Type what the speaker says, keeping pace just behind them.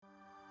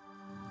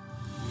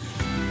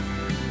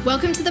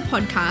Welcome to the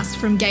podcast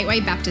from Gateway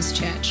Baptist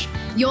Church.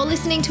 You're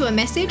listening to a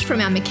message from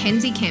our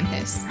Mackenzie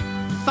campus.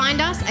 Find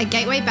us at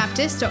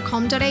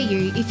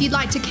gatewaybaptist.com.au if you'd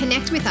like to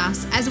connect with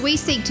us as we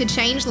seek to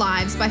change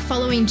lives by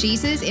following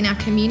Jesus in our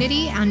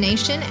community, our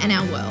nation, and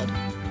our world.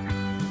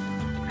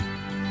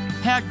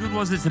 How good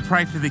was it to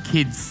pray for the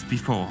kids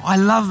before? I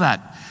love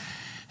that.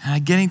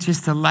 Getting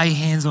just to lay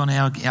hands on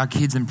our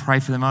kids and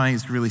pray for them, I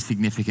think it's really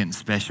significant and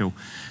special.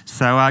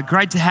 So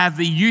great to have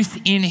the youth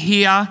in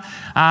here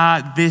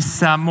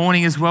this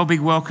morning as well. Big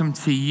welcome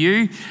to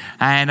you,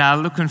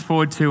 and looking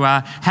forward to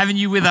having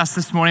you with us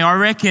this morning. I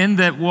reckon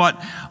that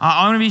what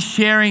I'm going to be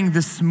sharing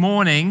this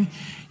morning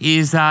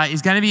is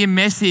going to be a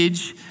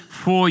message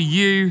for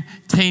you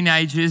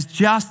teenagers,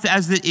 just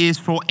as it is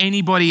for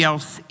anybody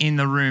else in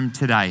the room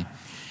today.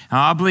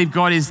 I believe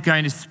God is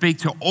going to speak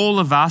to all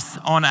of us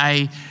on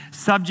a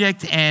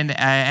subject and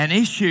an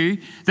issue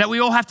that we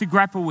all have to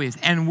grapple with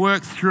and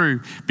work through,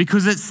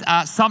 because it's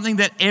something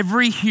that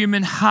every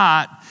human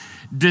heart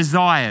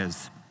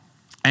desires,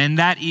 and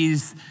that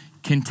is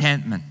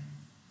contentment.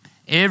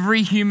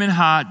 Every human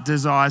heart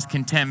desires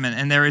contentment,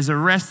 and there is a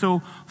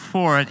wrestle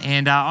for it,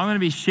 and I'm going to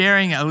be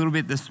sharing a little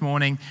bit this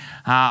morning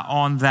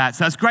on that.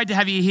 So it's great to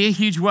have you here.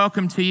 Huge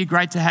welcome to you.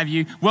 Great to have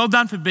you. Well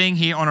done for being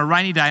here on a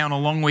rainy day on a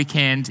long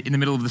weekend in the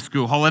middle of the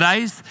school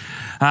holidays.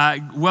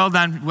 Well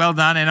done.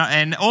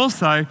 And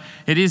also,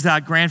 it is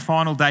our grand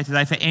final day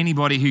today for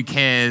anybody who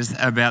cares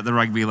about the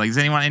rugby league. Does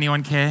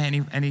anyone care?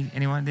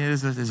 Anyone?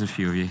 There's a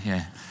few of you,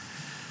 yeah.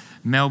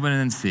 Melbourne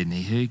and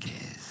Sydney, who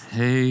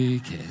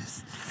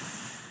cares?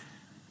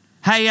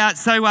 Hey,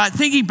 so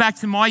thinking back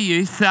to my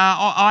youth,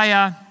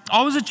 I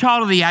was a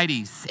child of the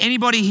 80s.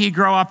 Anybody here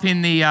grow up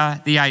in the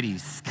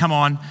 80s? Come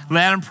on,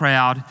 loud and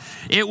proud.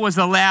 It was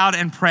a loud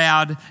and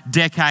proud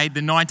decade,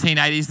 the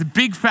 1980s, the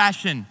big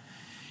fashion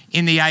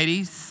in the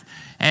 80s.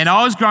 And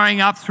I was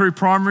growing up through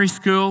primary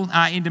school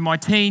into my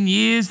teen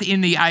years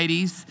in the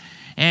 80s.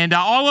 And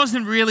I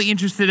wasn't really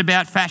interested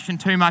about fashion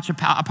too much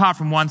apart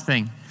from one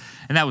thing,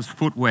 and that was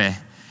footwear.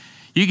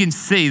 You can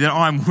see that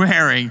I'm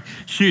wearing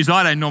shoes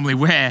I don't normally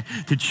wear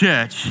to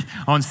church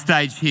on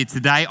stage here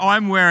today.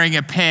 I'm wearing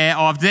a pair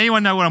of, does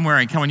anyone know what I'm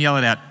wearing? Come on, yell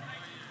it out.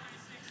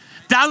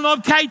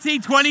 Dunlop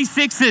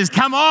KT26s,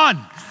 come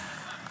on.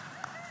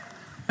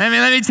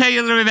 Let me tell you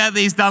a little bit about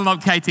these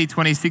Dunlop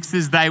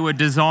KT26s. They were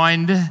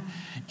designed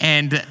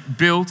and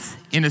built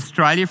in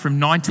Australia from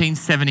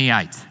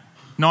 1978.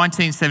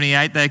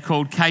 1978, they're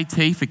called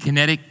KT for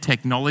kinetic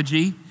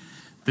technology.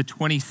 The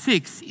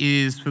 26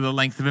 is for the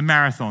length of a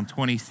marathon,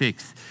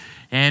 26.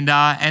 And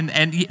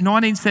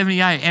 1978,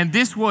 and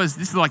this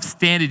is like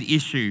standard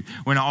issue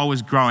when I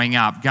was growing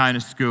up, going to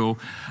school.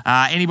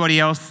 Anybody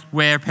else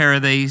wear a pair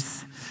of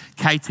these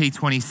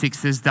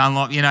KT26s,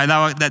 Dunlop? You know,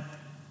 I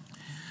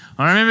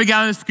remember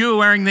going to school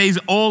wearing these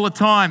all the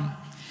time.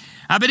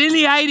 But in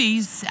the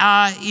 80s,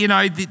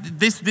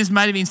 this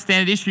may have been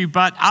standard issue,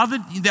 but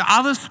the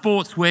other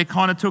sportswear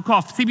kind of took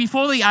off. See,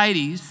 before the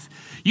 80s,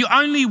 you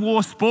only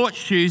wore sports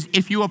shoes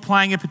if you were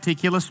playing a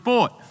particular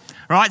sport,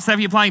 right? So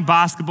if you're playing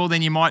basketball,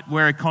 then you might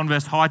wear a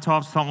Converse high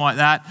tops, something like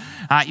that.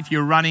 If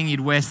you're running, you'd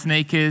wear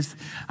sneakers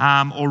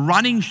or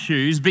running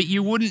shoes, but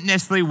you wouldn't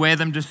necessarily wear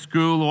them to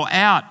school or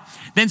out.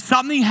 Then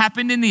something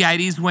happened in the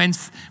 80s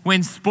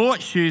when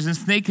sports shoes and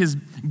sneakers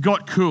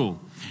got cool.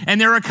 And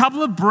there are a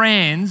couple of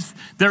brands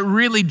that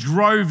really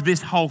drove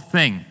this whole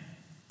thing.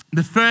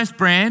 The first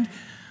brand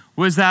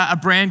was a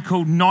brand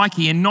called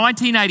Nike. In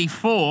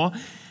 1984,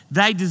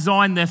 they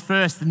designed their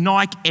first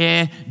Nike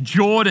Air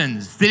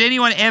Jordans. Did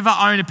anyone ever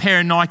own a pair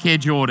of Nike Air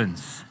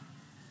Jordans?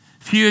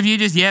 A few of you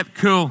just, yep,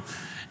 cool.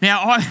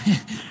 Now,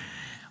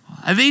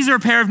 these are a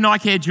pair of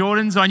Nike Air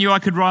Jordans. I knew I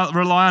could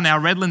rely on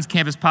our Redlands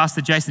campus pastor,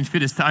 Jason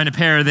Fittis, to own a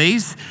pair of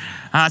these.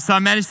 So I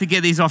managed to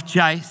get these off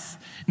Jace.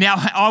 Now,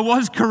 I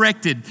was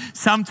corrected.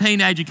 Some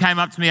teenager came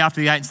up to me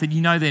after the 8 and said,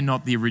 they're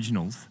not the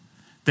originals.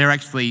 They're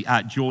actually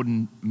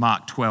Jordan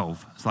Mark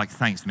 12. It's like,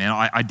 thanks, man.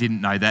 I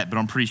didn't know that, but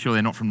I'm pretty sure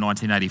they're not from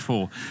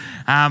 1984.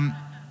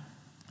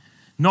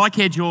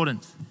 Nike Air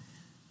Jordans.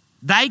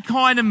 They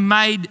kind of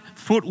made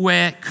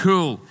footwear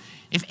cool.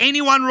 If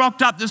anyone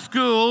rocked up to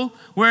school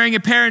wearing a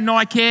pair of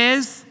Nike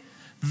Airs,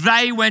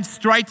 they went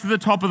straight to the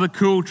top of the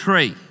cool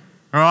tree,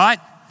 all right?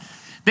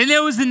 Then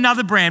there was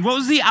another brand. What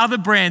was the other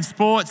brand,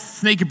 sports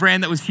sneaker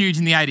brand that was huge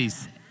in the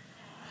 80s?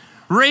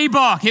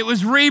 Reebok. It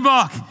was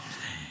Reebok.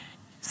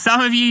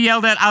 Some of you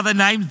yelled out other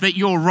names, but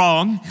you're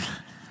wrong.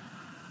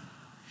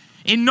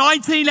 In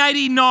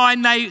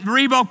 1989,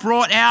 Reebok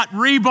brought out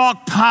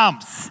Reebok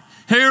pumps.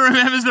 Who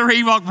remembers the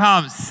Reebok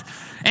pumps?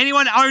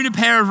 Anyone own a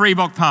pair of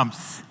Reebok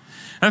pumps?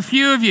 A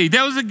few of you.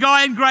 There was a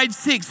guy in grade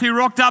 6 who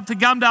rocked up to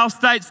Gumdale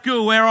State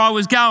School where I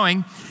was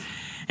going,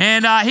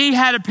 and he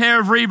had a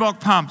pair of Reebok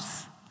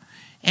pumps,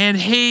 and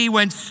he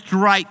went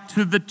straight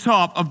to the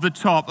top of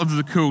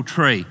the cool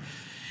tree.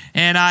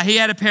 And he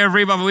had a pair of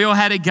Reebok, but we all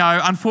had to go.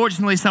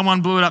 Unfortunately,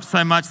 someone blew it up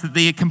so much that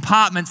the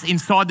compartments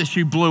inside the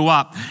shoe blew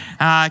up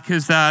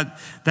because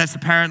that's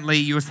apparently,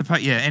 you were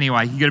supposed,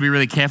 anyway, you got to be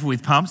really careful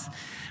with pumps.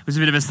 It was a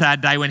bit of a sad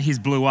day when his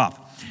blew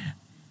up.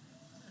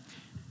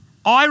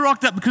 I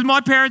rocked up because my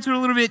parents were a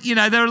little bit, they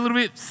were a little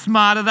bit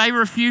smarter. They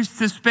refused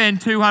to spend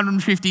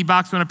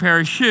 $250 on a pair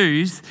of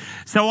shoes.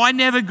 So I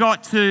never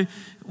got to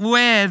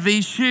wear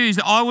these shoes.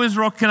 I was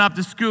rocking up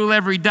to school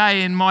every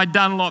day in my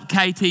Dunlop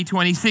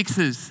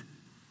KT26s.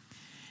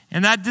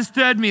 And that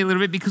disturbed me a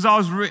little bit because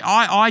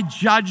I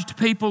judged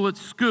people at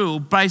school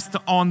based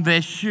on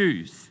their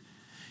shoes.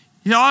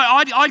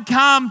 I'd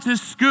come to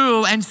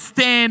school and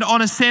stand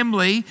on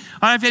assembly.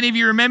 I don't know if any of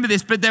you remember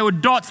this, but there were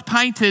dots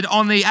painted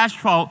on the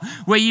asphalt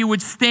where you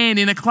would stand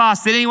in a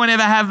class. Did anyone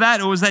ever have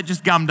that, or was that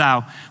just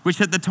Gumdale,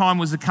 which at the time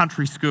was a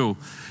country school?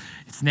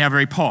 It's now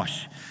very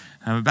posh.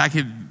 Back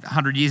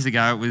 100 years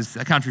ago, it was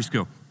a country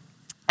school.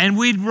 And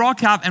we'd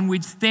rock up and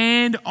we'd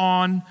stand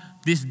on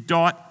this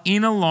dot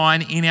in a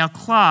line in our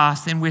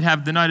class, and we'd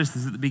have the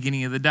notices at the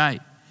beginning of the day.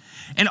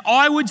 And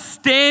I would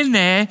stand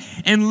there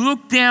and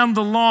look down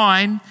the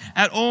line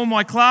at all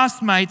my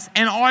classmates,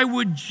 and I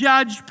would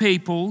judge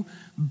people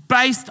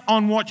based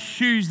on what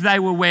shoes they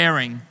were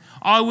wearing.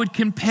 I would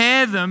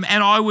compare them,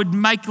 and I would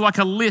make like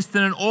a list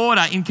and an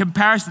order in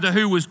comparison to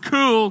who was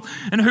cool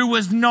and who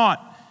was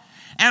not.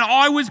 And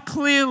I was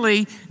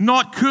clearly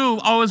not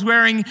cool. I was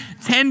wearing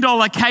 $10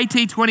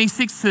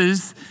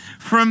 KT26s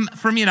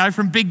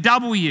from Big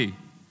W.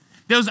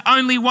 There was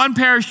only one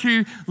pair of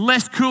shoe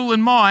less cool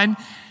than mine,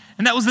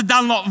 and that was a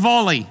Dunlop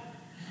Volley.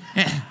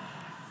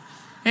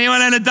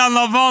 Anyone own a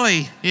Dunlop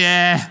Volley?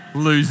 Yeah,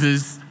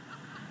 losers.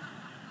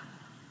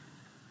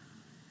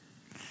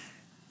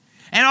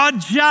 And I'd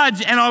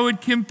judge and I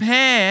would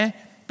compare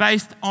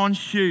based on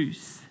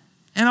shoes.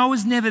 And I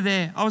was never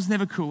there. I was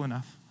never cool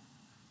enough.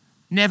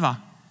 Never.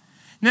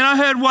 And then I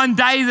heard one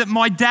day that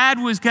my dad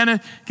was going to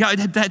go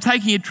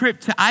taking a trip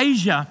to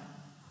Asia.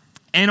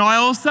 And I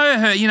also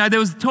heard, there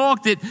was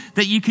talk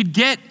that you could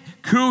get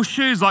cool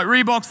shoes like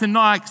Reeboks and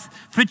Nikes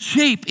for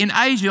cheap in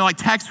Asia, like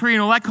tax-free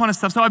and all that kind of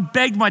stuff. So I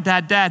begged my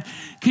Dad,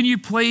 can you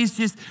please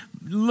just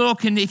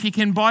look, and if you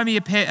can buy me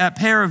a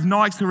pair of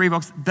Nikes or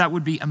Reeboks, that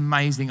would be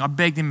amazing. I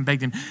begged him.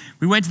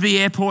 We went to the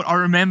airport.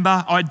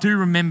 I do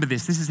remember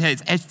this. This is how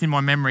it's etched in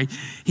my memory.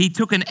 He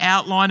took an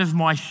outline of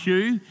my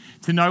shoe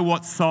to know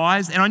what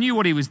size, and I knew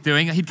what he was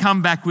doing. He'd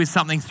come back with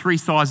something 3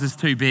 sizes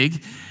too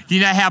big. Do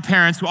you know how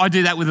parents, I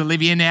do that with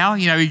Olivia now.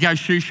 We go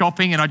shoe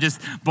shopping and I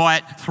just buy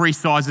it 3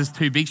 sizes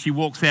too big. She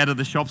walks out of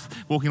the shops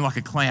walking like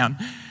a clown.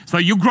 So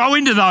you'll grow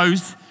into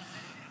those.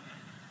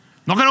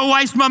 Not going to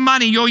waste my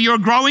money. You're a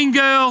growing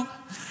girl.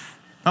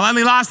 It'll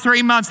only last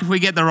 3 months if we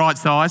get the right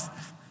size.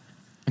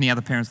 Any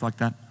other parents like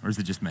that? Or is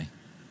it just me?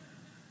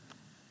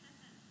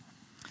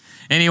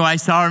 Anyway,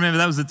 so I remember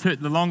that was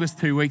the longest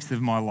 2 weeks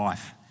of my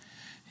life.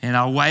 And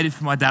I waited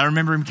for my dad. I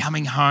remember him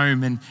coming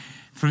home and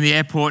from the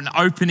airport and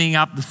opening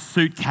up the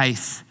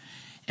suitcase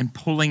and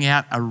pulling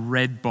out a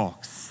red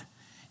box.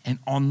 And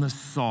on the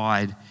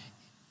side,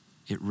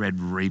 it read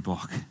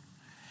Reebok.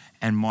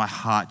 And my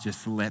heart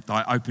just leapt.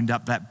 I opened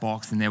up that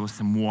box and there was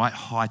some white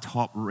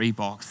high-top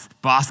Reeboks,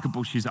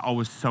 basketball shoes. I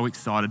was so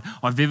excited.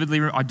 I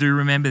do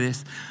remember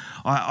this.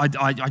 I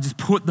just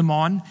put them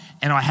on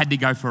and I had to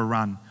go for a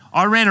run.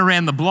 I ran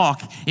around the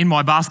block in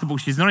my basketball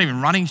shoes, not even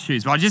running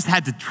shoes, but I just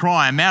had to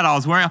try them out.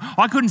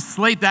 I couldn't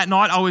sleep that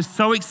night. I was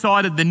so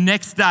excited the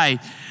next day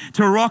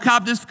to rock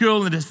up to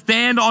school and to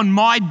stand on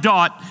my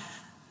dot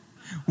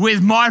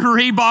with my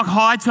Reebok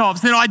high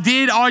tops. And I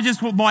did.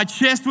 My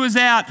chest was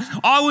out.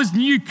 I was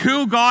new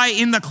cool guy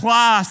in the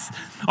class.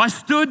 I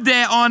stood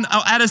there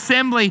at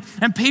assembly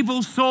and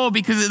people saw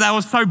because they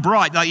were so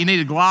bright, like you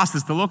needed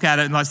glasses to look at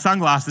it, and like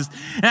sunglasses.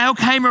 And they all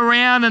came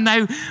around and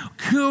they,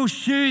 cool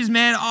shoes,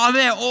 man. Oh,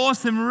 they're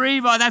awesome.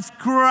 Reebok, that's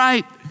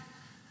great.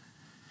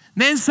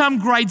 Then some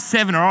grade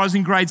 7er, I was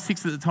in grade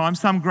 6 at the time,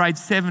 some grade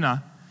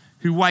 7er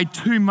who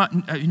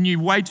knew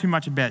way too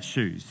much about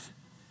shoes,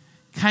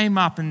 came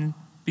up and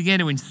began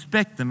to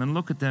inspect them and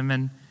look at them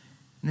and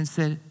then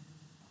said,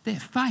 they're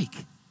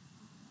fake.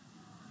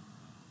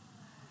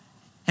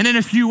 And then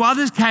a few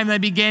others came, they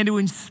began to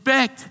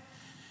inspect.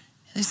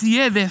 They said,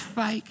 yeah, they're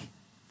fake.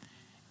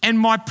 And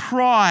my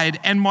pride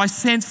and my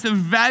sense of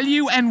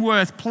value and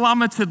worth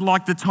plummeted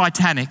like the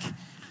Titanic.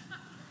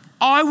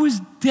 I was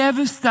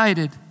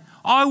devastated.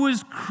 I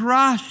was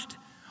crushed.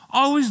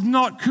 I was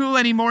not cool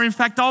anymore. In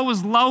fact, I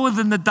was lower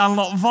than the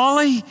Dunlop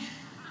Volley.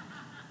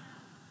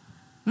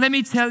 Let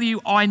me tell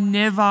you, I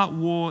never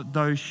wore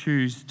those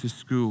shoes to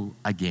school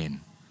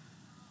again.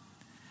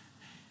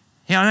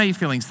 Yeah, I know you're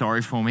feeling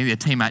sorry for me, the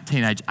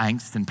teenage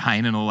angst and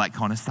pain and all that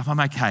kind of stuff.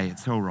 I'm okay,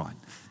 it's all right.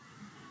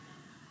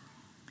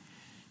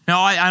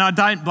 Now, I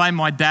don't blame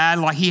my dad.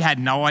 Like, he had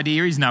no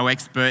idea. He's no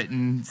expert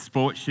in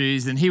sports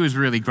shoes, and he was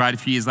really great. A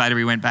few years later,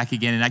 he went back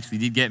again and actually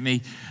did get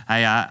me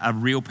a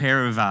real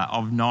pair of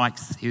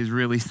Nikes. He was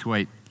really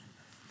sweet.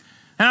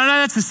 And I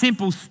know that's a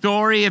simple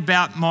story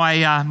about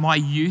my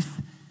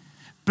youth,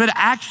 but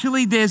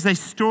actually there's a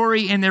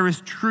story and there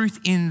is truth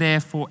in there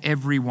for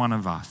every one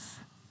of us.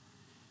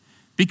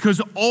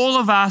 Because all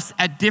of us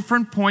at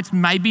different points,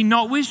 maybe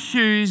not with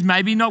shoes,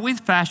 maybe not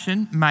with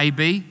fashion,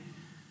 maybe,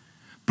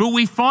 but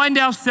we find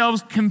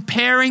ourselves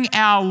comparing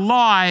our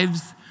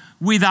lives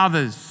with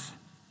others.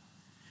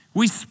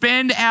 We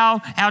spend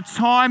our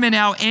time and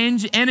our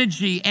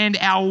energy and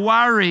our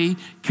worry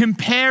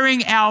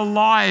comparing our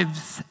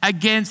lives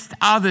against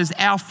others,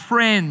 our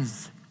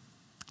friends,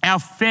 our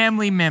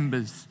family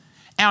members,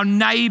 our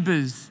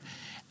neighbors,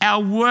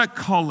 our work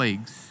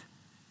colleagues,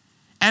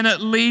 and it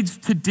leads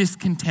to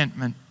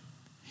discontentment.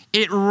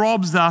 It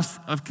robs us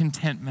of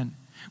contentment,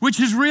 which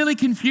is really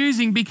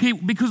confusing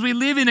because we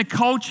live in a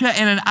culture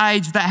and an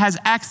age that has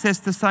access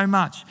to so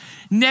much.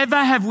 Never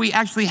have we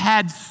actually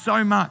had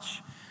so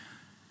much.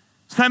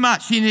 So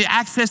much. You need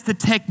access to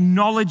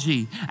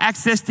technology,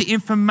 access to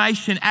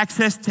information,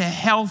 access to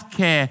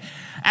healthcare,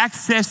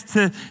 access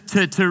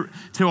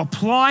to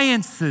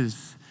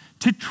appliances,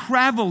 to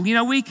travel.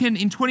 We can,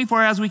 in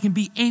 24 hours, we can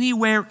be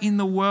anywhere in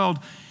the world.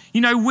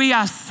 We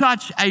are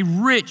such a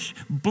rich,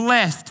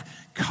 blessed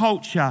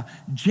culture,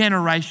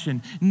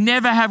 generation.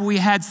 Never have we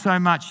had so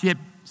much, yet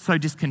so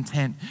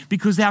discontent,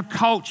 because our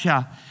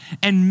culture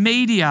and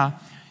media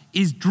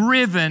is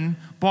driven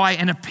by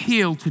an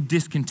appeal to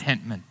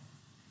discontentment.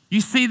 You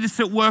see this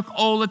at work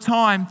all the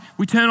time.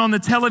 We turn on the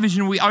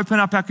television, we open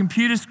up our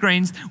computer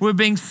screens, we're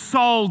being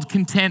sold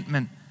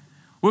contentment.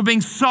 We're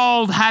being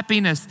sold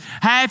happiness.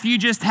 Hey, if you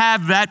just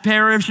have that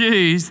pair of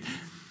shoes,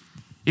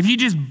 if you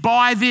just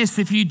buy this,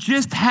 if you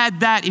just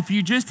had that, if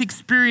you just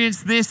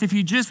experienced this, if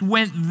you just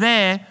went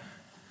there,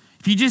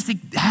 if you just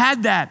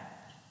had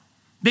that,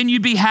 then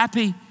you'd be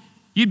happy,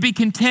 you'd be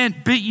content,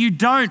 but you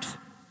don't.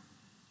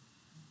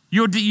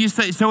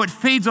 So it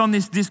feeds on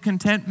this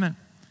discontentment.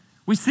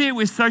 We see it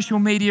with social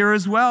media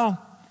as well,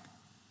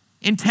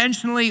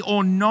 intentionally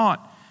or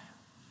not.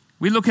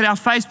 We look at our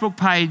Facebook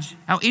page,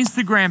 our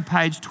Instagram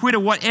page, Twitter,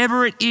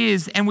 whatever it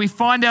is, and we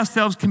find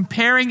ourselves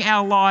comparing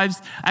our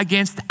lives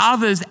against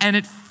others, and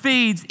it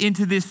feeds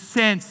into this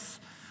sense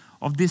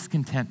of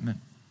discontentment.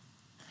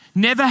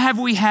 Never have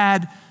we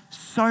had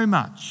so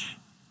much,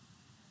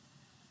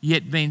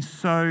 yet been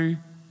so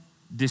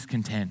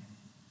discontent.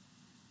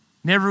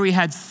 Never have we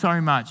had so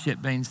much,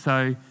 yet been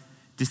so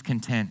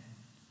discontent.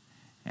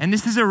 And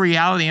this is a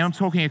reality, and I'm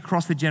talking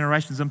across the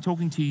generations. I'm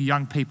talking to you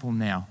young people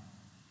now.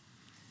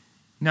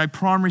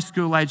 Primary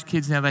school age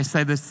kids now, they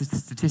say the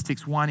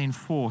statistics 1 in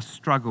 4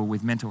 struggle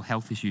with mental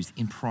health issues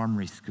in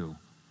primary school.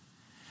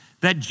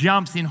 That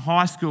jumps in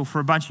high school for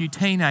a bunch of you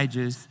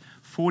teenagers,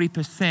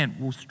 40%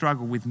 will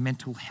struggle with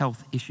mental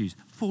health issues.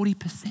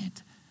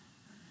 40%.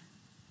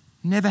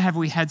 Never have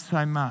we had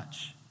so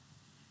much,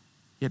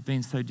 yet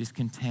been so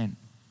discontent.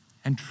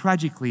 And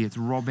tragically, it's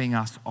robbing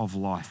us of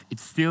life.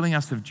 It's stealing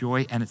us of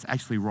joy, and it's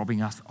actually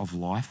robbing us of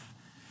life.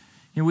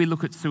 We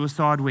look at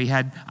suicide. We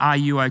had Are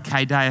You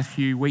OK Day a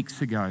few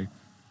weeks ago,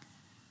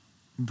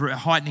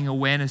 heightening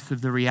awareness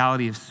of the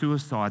reality of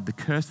suicide, the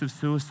curse of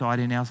suicide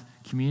in our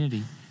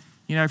community.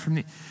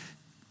 From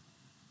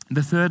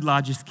the third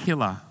largest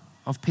killer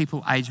of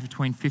people aged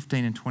between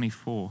 15 and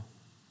 24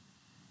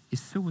 is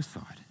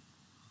suicide.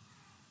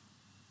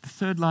 The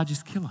third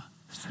largest killer,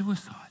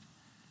 suicide.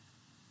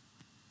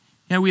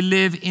 We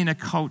live in a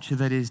culture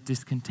that is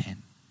discontent.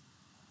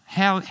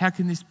 How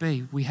can this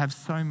be? We have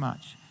so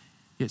much,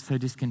 yet so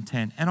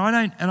discontent. And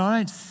I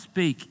don't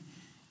speak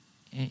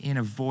in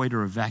a void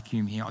or a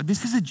vacuum here.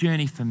 This is a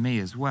journey for me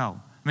as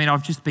well.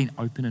 I've just been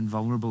open and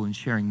vulnerable in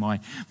sharing my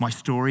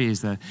story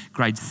as a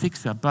grade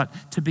sixer,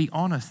 but to be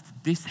honest,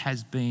 this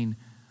has been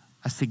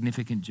a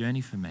significant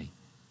journey for me.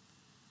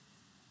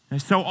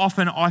 So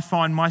often I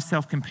find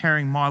myself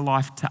comparing my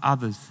life to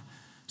others.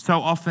 So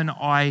often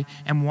I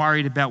am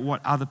worried about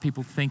what other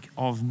people think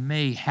of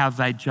me, how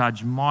they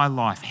judge my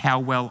life, how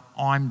well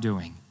I'm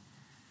doing.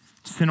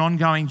 It's an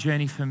ongoing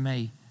journey for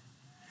me.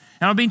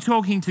 And I've been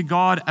talking to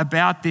God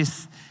about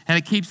this, and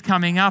it keeps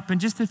coming up. And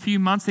just a few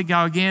months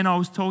ago, again, I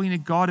was talking to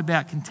God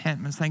about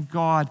contentment, saying,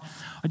 God,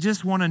 I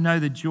just want to know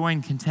the joy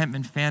and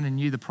contentment found in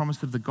you, the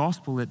promise of the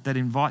gospel that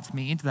invites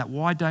me into that.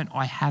 Why don't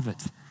I have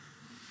it?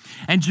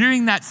 And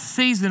during that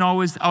season, I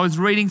was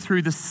reading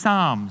through the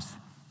Psalms.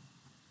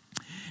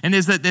 And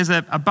there's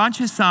a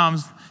bunch of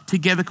Psalms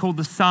together called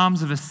the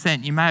Psalms of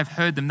Ascent. You may have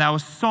heard them. They were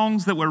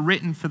songs that were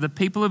written for the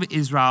people of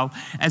Israel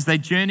as they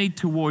journeyed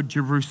toward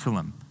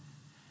Jerusalem.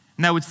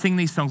 And they would sing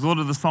these songs. A lot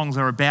of the songs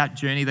are about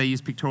journey. They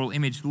use pictorial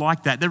image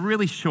like that. They're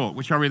really short,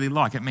 which I really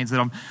like. It means that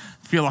I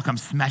feel like I'm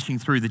smashing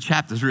through the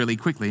chapters really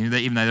quickly,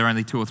 even though they're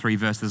only 2 or 3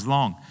 verses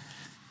long.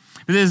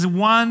 But there's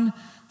one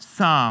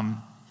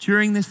psalm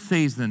during this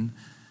season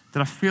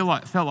that I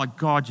felt like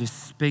God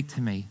just speak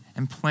to me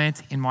and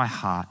plant in my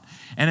heart.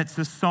 And it's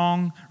a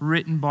song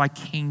written by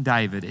King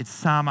David. It's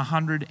Psalm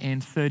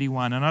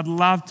 131. And I'd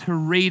love to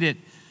read it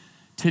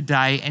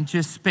today and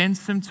just spend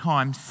some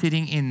time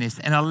sitting in this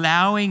and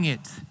allowing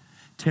it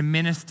to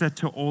minister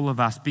to all of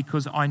us,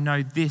 because I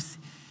know this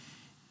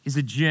is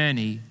a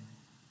journey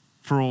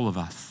for all of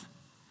us.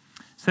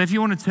 So if you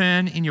want to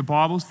turn in your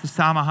Bibles to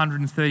Psalm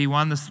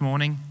 131 this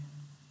morning,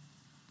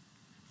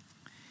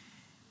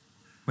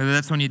 whether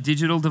that's on your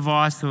digital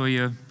device or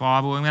your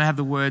Bible. I'm going to have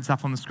the words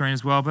up on the screen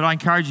as well. But I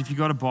encourage you, if you've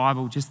got a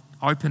Bible, just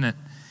open it.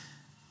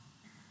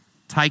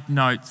 Take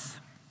notes.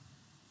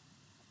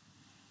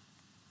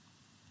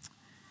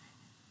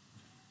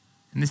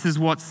 And this is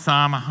what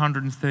Psalm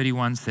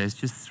 131 says,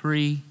 just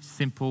 3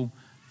 simple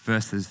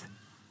verses.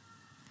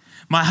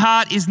 My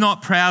heart is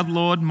not proud,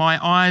 Lord. My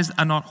eyes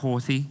are not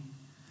haughty.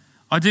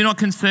 I do not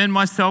concern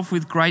myself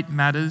with great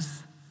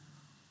matters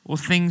or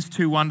things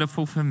too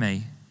wonderful for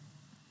me,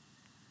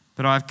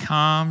 but I have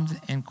calmed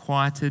and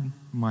quieted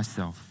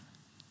myself.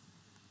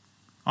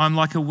 I'm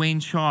like a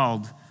weaned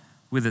child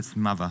with its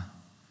mother.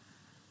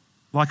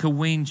 Like a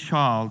weaned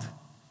child,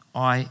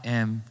 I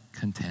am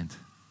content.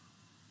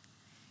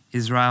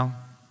 Israel,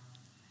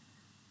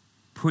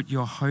 put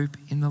your hope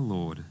in the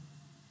Lord,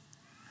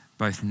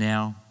 both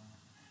now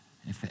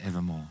and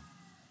forevermore.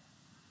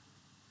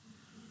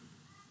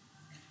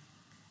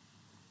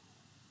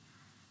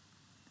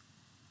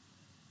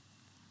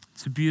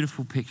 It's a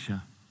beautiful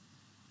picture.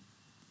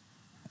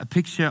 A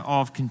picture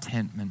of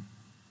contentment.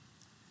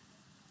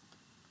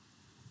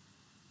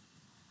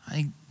 I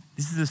think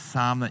this is a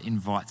psalm that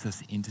invites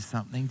us into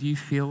something. Do you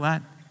feel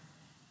that?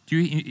 Do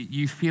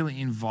you feel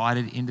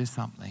invited into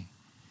something?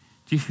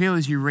 Do you feel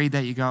as you read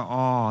that you go,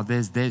 oh,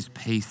 there's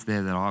peace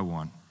there that I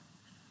want.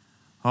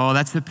 Oh,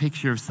 that's a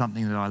picture of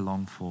something that I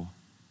long for.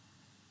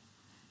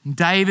 And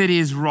David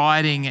is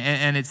writing,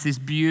 and it's this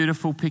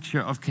beautiful picture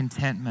of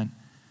contentment.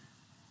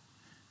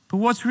 But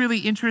what's really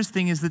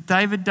interesting is that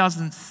David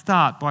doesn't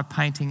start by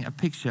painting a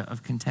picture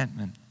of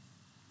contentment.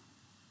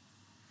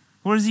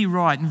 What does he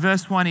write? In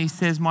verse 1, he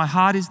says, my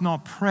heart is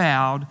not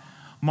proud,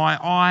 my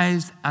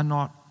eyes are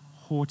not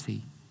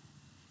haughty.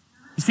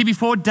 You see,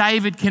 before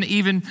David can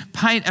even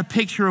paint a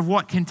picture of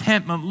what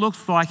contentment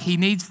looks like, he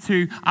needs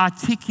to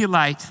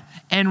articulate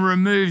and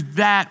remove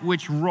that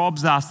which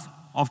robs us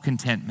of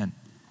contentment.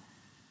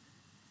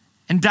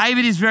 And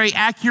David is very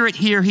accurate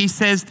here. He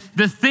says,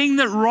 the thing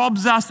that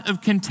robs us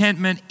of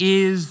contentment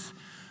is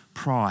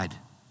pride.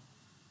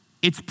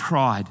 It's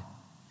pride.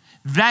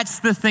 That's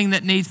the thing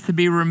that needs to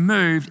be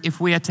removed if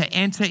we are to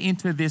enter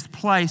into this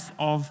place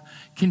of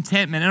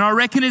contentment. And I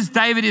reckon as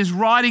David is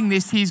writing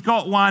this, he's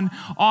got one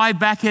eye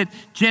back at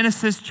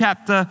Genesis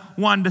chapter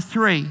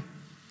 1-3. I'm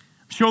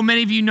sure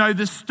many of you know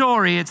the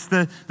story. It's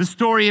the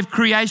story of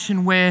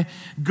creation where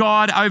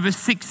God over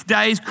 6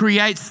 days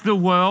creates the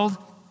world.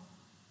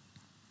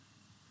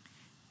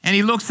 And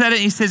he looks at it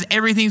and he says,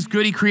 everything's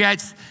good. He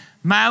creates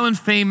male and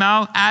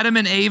female, Adam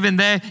and Eve, and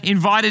they're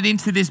invited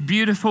into this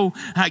beautiful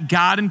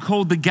garden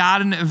called the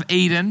Garden of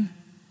Eden.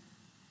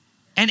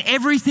 And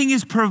everything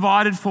is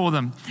provided for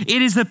them.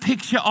 It is a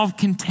picture of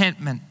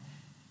contentment.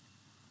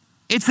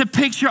 It's a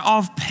picture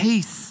of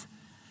peace.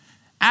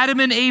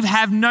 Adam and Eve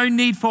have no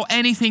need for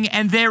anything,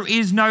 and there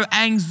is no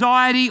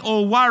anxiety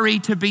or worry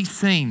to be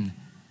seen.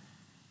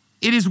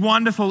 It is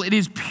wonderful. It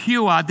is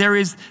pure.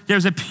 There's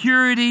a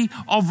purity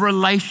of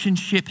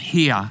relationship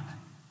here.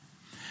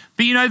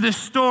 But you know, the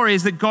story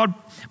is that God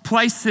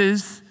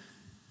places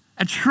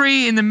a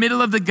tree in the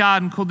middle of the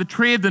garden called the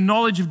tree of the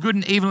knowledge of good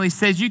and evil. He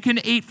says, you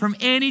can eat from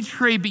any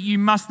tree, but you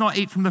must not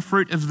eat from the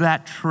fruit of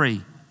that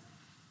tree.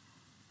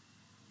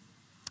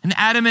 And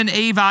Adam and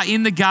Eve are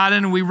in the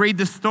garden, and we read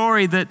the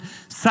story that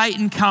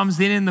Satan comes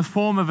in the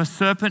form of a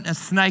serpent, a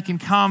snake, and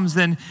comes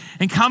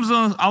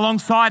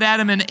alongside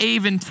Adam and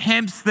Eve and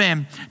tempts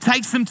them,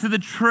 takes them to the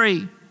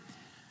tree,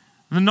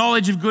 the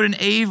knowledge of good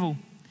and evil,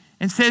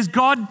 and says,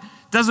 God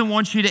doesn't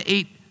want you to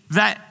eat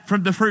that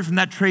from the fruit from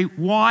that tree.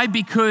 Why?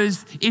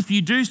 Because if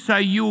you do so,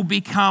 you will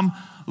become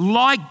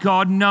like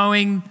God,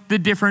 knowing the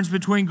difference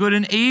between good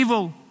and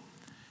evil.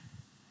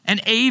 And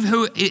Eve,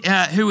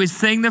 who is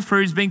seeing the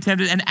fruit, is being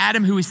tempted, and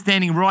Adam, who is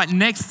standing right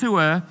next to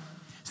her,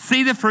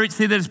 see the fruit,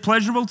 see that it's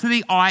pleasurable to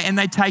the eye, and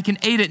they take and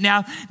eat it.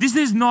 Now, this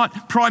is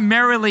not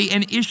primarily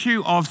an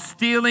issue of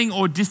stealing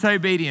or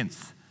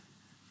disobedience.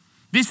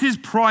 This is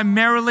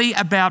primarily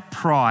about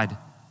pride.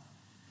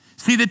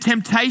 See, the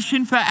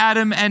temptation for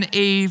Adam and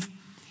Eve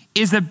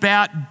is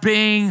about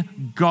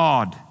being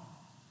God.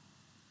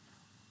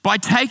 By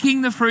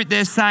taking the fruit,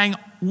 they're saying,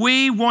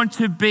 we want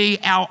to be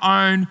our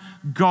own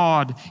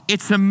God.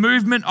 It's a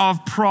movement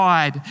of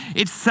pride.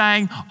 It's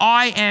saying,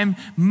 I am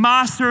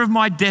master of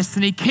my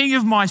destiny, king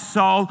of my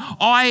soul.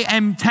 I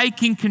am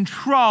taking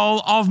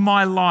control of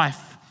my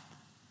life.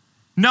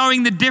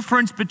 Knowing the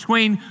difference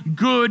between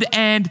good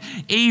and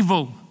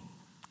evil.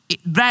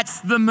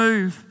 That's the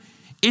move.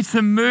 It's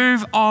a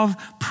move of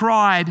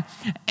pride.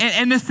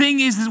 And the thing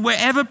is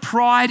wherever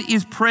pride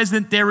is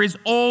present, there is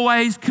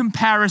always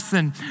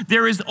comparison.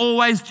 There is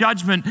always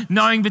judgment,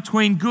 knowing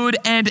between good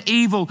and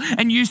evil.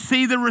 And you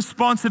see the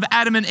response of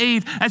Adam and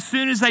Eve. As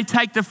soon as they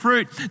take the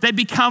fruit, they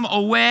become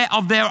aware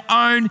of their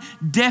own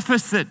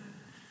deficit.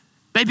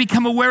 They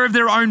become aware of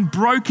their own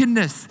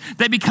brokenness.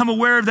 They become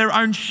aware of their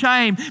own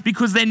shame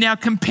because they're now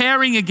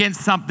comparing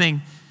against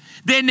something.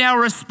 They're now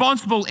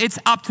responsible. It's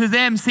up to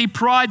them. See,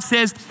 pride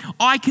says,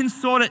 I can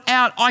sort it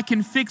out. I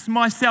can fix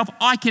myself.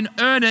 I can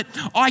earn it.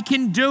 I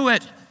can do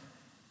it.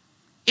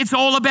 It's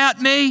all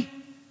about me.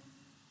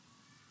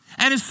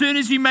 And as soon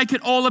as you make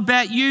it all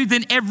about you,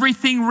 then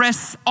everything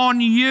rests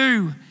on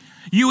you.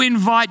 You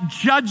invite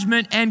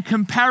judgment and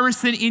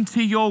comparison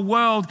into your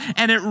world,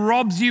 and it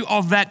robs you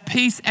of that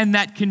peace and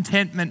that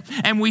contentment.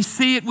 And we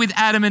see it with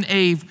Adam and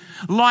Eve.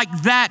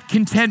 Like that,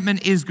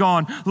 contentment is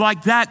gone.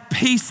 Like that,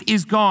 peace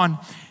is gone.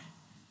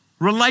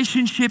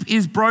 Relationship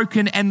is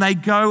broken, and they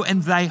go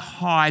and they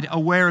hide,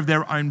 aware of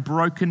their own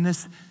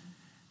brokenness,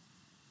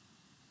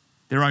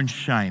 their own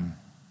shame.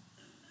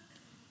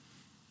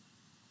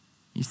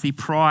 You see,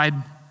 pride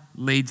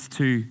leads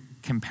to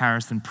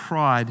comparison.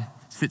 Pride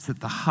sits at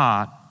the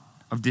heart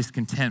of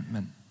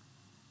discontentment.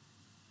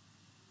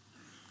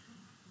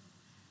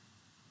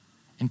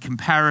 And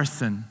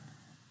comparison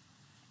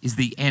is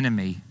the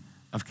enemy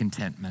of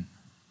contentment.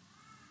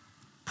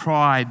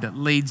 Pride that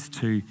leads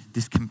to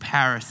this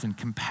comparison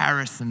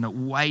that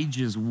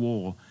wages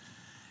war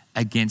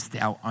against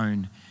our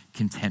own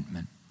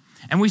contentment.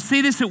 And we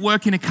see this at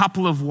work in a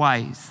couple of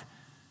ways.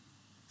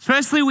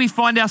 Firstly, we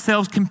find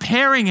ourselves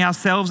comparing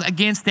ourselves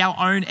against our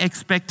own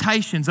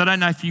expectations. I don't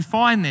know if you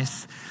find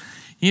this.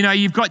 You know,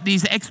 you've got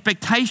these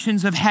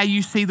expectations of how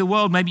you see the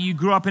world. Maybe you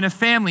grew up in a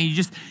family.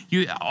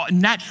 You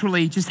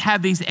naturally just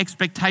have these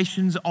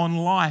expectations on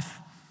life.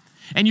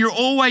 And you're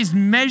always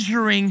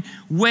measuring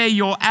where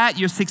you're at,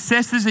 your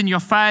successes and your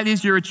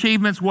failures, your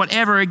achievements,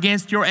 whatever,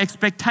 against your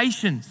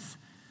expectations.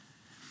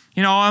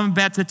 You know, I'm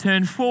about to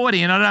turn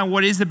 40, and I don't know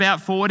what it is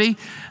about 40,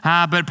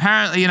 but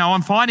apparently, you know,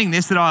 I'm finding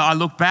this, that I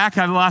look back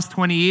over the last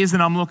 20 years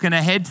and I'm looking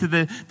ahead to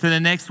the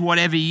next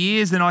whatever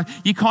years, and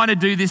you kind of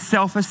do this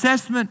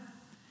self-assessment.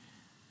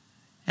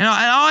 And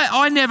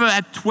I never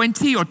at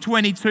 20 or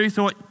 22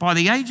 thought, by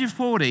the age of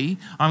 40,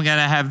 I'm going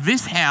to have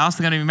this house,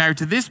 I'm going to be married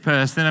to this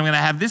person, I'm going to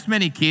have this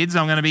many kids,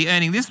 I'm going to be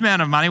earning this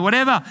amount of money,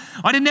 whatever.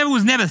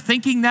 Was never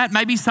thinking that.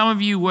 Maybe some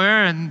of you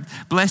were, and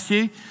bless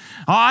you.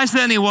 I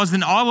certainly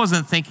wasn't. I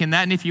wasn't thinking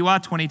that. And if you are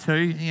 22,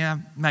 yeah,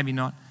 maybe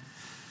not.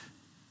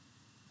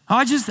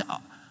 I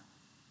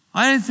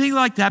don't think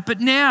like that. But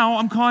now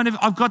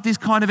I've got this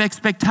kind of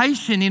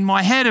expectation in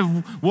my head of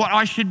what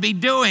I should be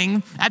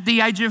doing at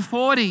the age of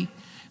 40.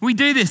 We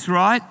do this,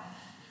 right?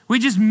 We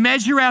just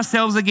measure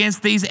ourselves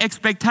against these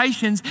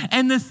expectations.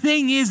 And the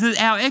thing is that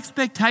our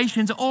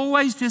expectations are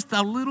always just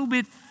a little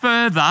bit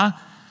further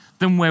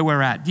than where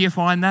we're at. Do you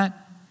find that?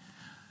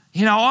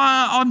 You know,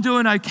 I'm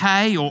doing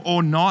okay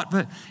or not,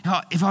 but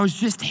if I was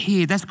just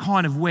here, that's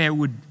kind of where it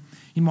would,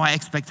 in my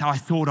expectation, I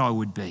thought I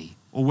would be,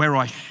 or where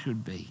I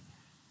should be.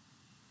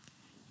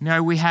 You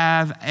know, we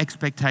have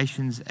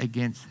expectations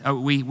against,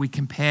 we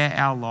compare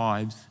our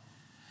lives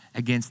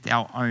against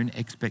our own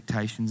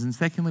expectations. And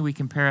secondly, we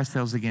compare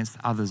ourselves against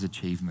others'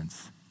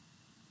 achievements.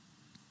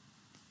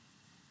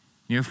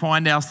 You know,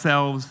 find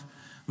ourselves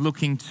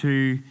looking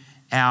to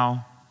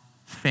our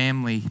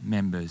family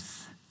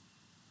members.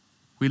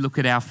 We look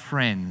at our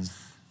friends,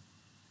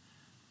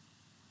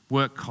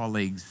 work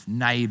colleagues,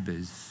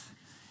 neighbours,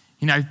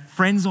 you know,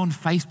 friends on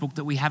Facebook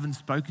that we haven't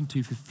spoken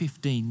to for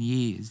 15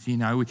 years. You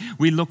know,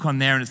 we look on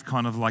there and it's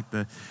kind of like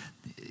the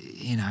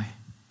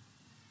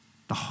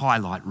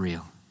highlight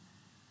reel.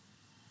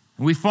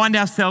 And we find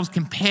ourselves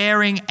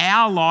comparing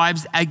our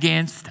lives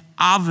against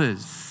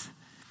others.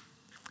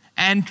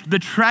 And the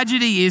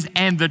tragedy is,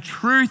 and the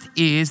truth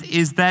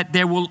is that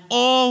there will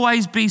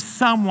always be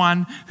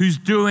someone who's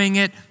doing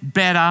it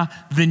better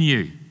than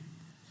you.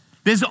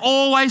 There's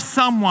always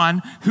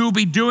someone who will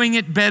be doing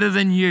it better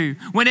than you.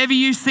 Whenever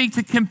you seek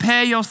to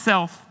compare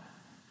yourself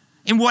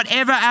in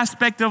whatever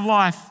aspect of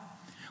life,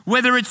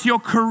 whether it's your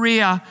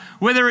career,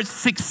 whether it's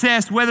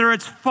success, whether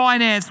it's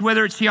finance,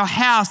 whether it's your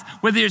house,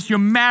 whether it's your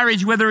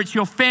marriage, whether it's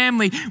your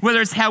family,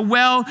 whether it's how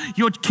well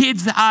your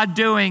kids are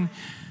doing,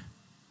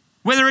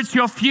 whether it's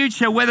your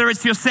future, whether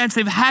it's your sense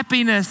of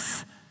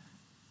happiness,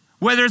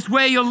 whether it's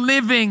where you're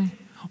living,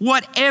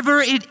 whatever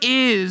it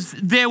is,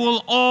 there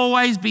will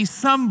always be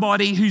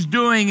somebody who's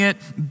doing it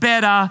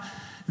better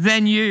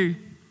than you.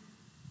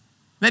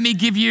 Let me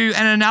give you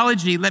an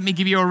analogy. Let me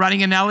give you a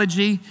running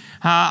analogy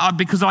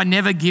because I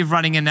never give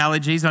running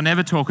analogies. I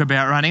never talk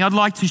about running. I'd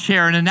like to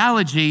share an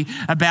analogy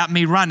about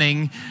me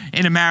running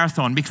in a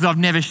marathon because I've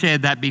never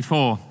shared that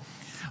before.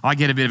 I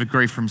get a bit of a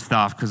grief from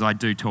staff because I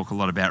do talk a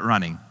lot about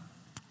running.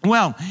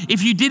 Well,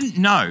 if you didn't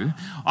know,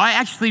 I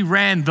actually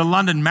ran the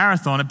London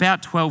Marathon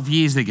about 12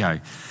 years ago.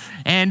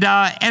 And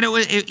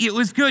it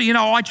was good. You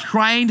know, I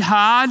trained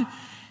hard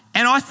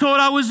and I thought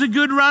I was a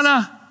good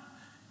runner.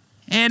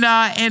 And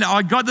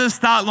I got to the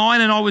start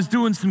line and I was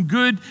doing some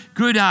good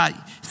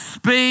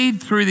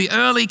speed through the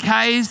early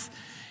Ks.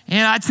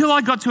 And until I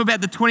got to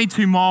about the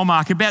 22 mile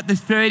mark, about the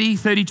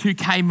 32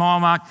 K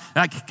mark.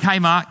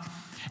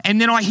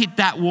 And then I hit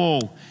that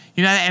wall.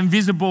 You know, that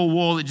invisible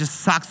wall that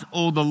just sucks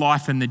all the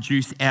life and the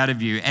juice out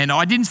of you. And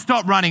I didn't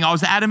stop running. I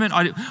was adamant.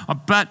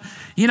 But,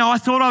 you know, I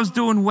thought I was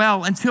doing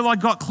well until I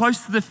got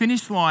close to the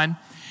finish line.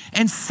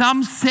 And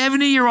some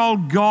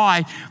 70-year-old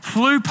guy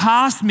flew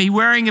past me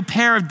wearing a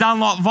pair of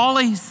Dunlop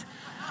Volleys.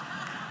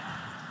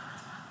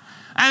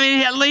 I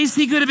mean, at least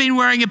he could have been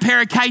wearing a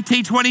pair of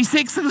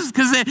KT26s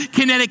because they're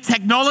kinetic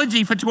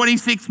technology for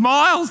 26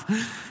 miles.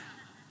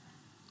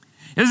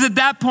 It was at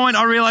that point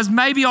I realized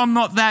maybe I'm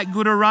not that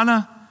good a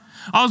runner.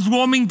 I was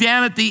warming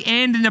down at the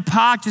end in a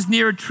park just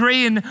near a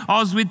tree, and I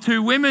was with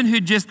two women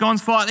who'd just gone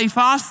slightly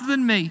faster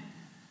than me.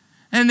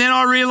 And then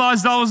I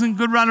realized I wasn't a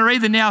good runner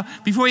either. Now,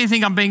 before you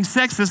think I'm being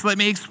sexist, let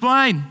me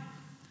explain.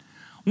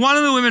 One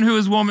of the women who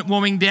was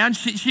warming down,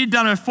 she'd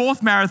done her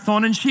 4th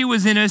marathon and she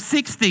was in her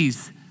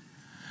 60s.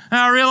 And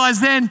I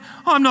realized then,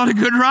 I'm not a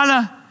good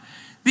runner.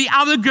 The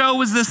other girl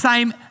was the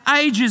same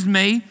age as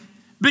me,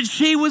 but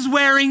she was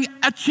wearing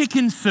a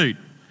chicken suit.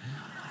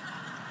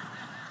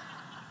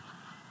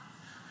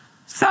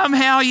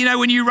 Somehow,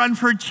 when you run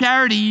for a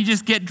charity, you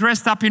just get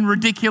dressed up in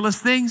ridiculous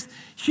things.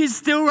 She'd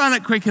still run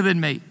it quicker than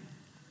me.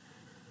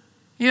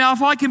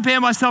 If I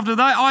compare myself to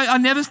those, I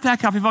never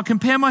stack up. If I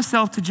compare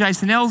myself to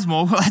Jason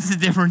Elsmore, well, that's a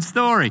different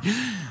story.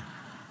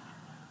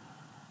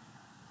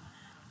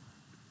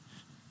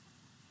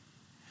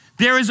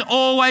 There is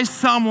always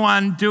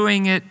someone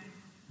doing it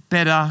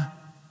better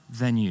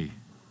than you.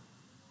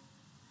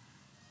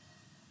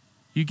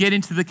 You get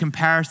into the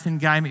comparison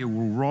game, it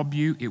will rob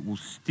you, it will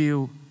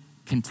steal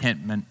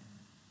contentment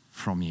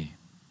from you.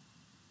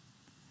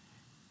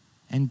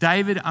 And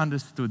David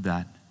understood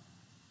that.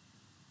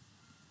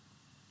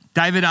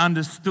 David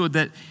understood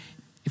that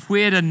if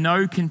we're to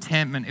know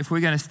contentment, if we're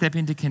going to step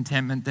into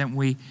contentment, then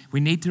we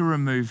need to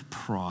remove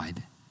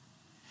pride.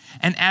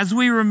 And as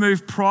we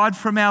remove pride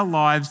from our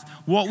lives,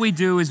 what we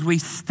do is we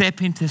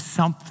step into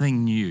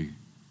something new.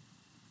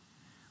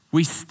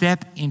 We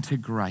step into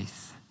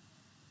grace.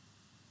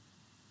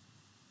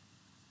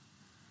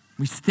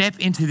 We step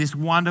into this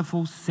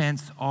wonderful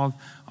sense of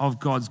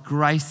God's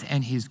grace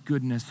and his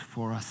goodness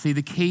for us. See,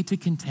 the key to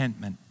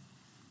contentment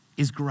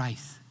is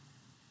grace.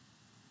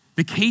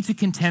 The key to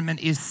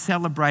contentment is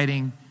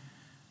celebrating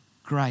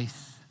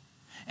grace.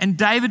 And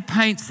David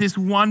paints this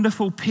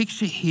wonderful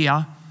picture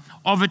here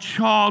of a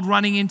child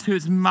running into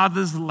its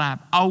mother's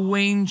lap, a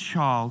weaned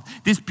child.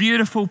 This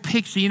beautiful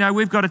picture.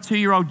 We've got a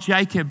 2-year-old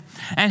Jacob,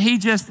 and he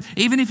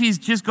even if he's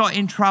just got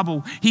in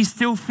trouble, he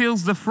still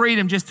feels the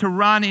freedom just to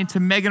run into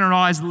Megan and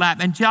I's lap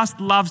and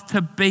just loves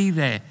to be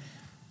there,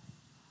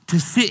 to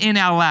sit in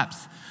our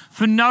laps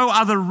for no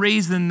other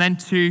reason than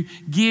to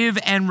give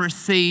and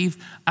receive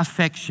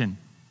affection.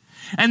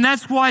 And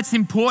that's why it's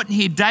important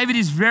here. David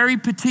is very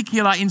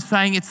particular in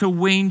saying it's a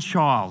weaned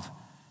child.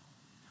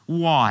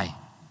 Why?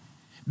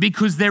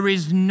 Because there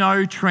is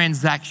no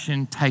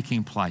transaction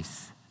taking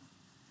place.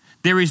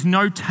 There is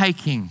no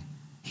taking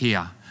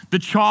here. The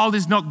child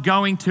is not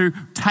going to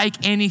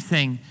take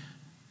anything,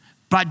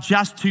 but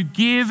just to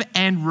give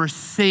and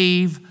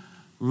receive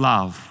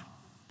love.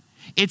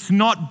 It's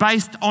not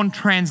based on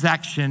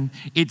transaction,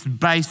 it's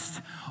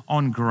based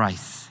on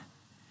grace.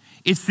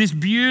 It's this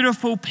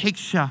beautiful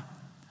picture,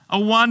 a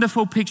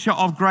wonderful picture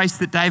of grace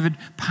that David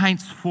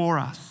paints for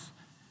us.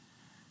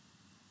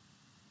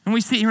 And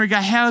we sit here and go,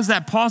 how is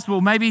that possible?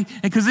 Maybe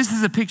because this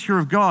is a picture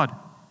of God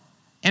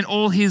and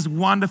all his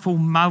wonderful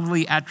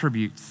motherly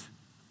attributes.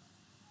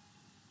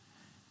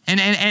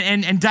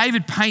 And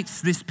David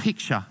paints this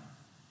picture.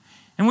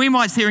 And we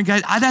might sit here and go,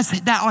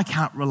 I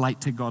can't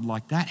relate to God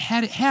like that.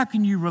 How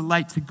can you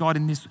relate to God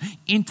in this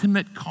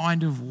intimate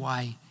kind of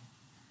way?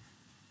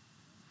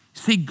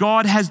 See,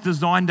 God has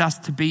designed us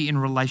to be in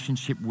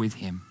relationship with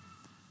him.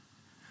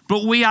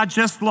 But we are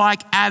just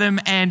like Adam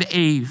and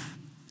Eve.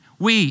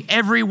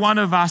 Every one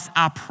of us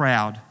are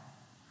proud.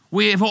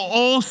 We have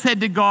all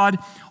said to God,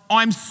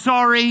 I'm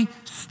sorry,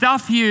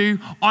 stuff you,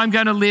 I'm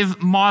going to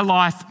live my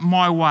life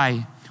my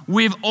way.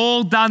 We've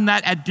all done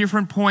that at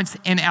different points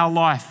in our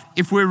life,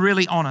 if we're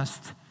really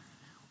honest.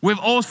 We've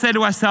all said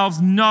to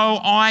ourselves, no,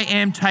 I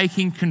am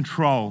taking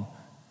control.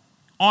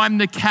 I'm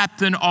the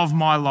captain of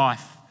my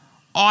life.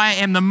 I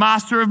am the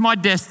master of my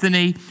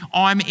destiny.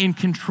 I'm in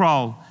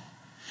control.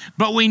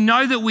 But we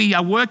know that we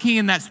are working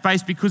in that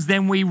space because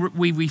then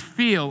we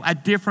feel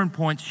at different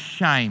points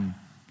shame,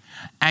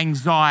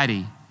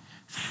 anxiety,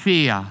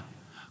 fear,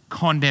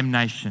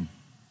 condemnation.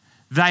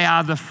 They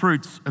are the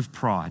fruits of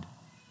pride.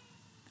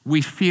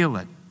 We feel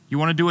it. You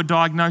want to do a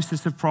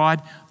diagnosis of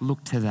pride?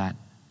 Look to that.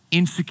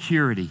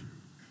 Insecurity.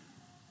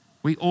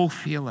 We all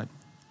feel it.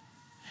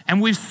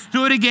 And we've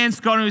stood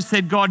against God and we've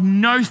said, God,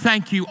 no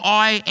thank you.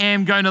 I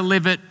am going to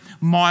live it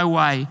my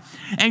way.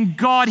 And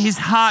God, his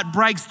heart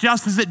breaks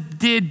just as it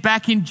did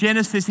back in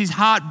Genesis. His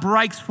heart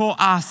breaks for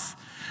us.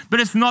 But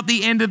it's not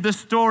the end of the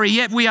story.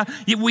 Yet we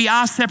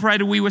are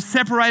separated. We were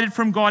separated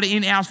from God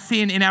in our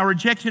sin, in our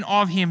rejection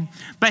of him.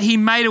 But he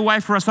made a way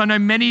for us. I know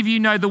many of you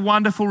know the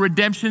wonderful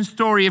redemption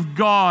story of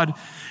God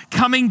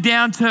coming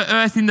down to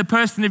earth in the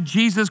person of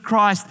Jesus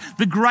Christ,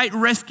 the great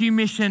rescue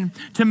mission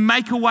to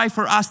make a way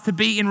for us to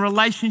be in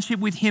relationship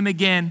with him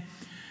again.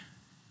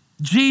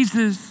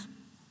 Jesus,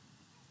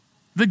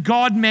 the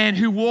God-man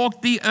who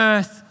walked the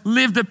earth,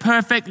 lived a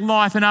perfect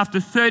life, and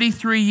after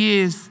 33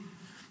 years,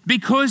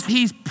 because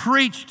he's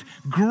preached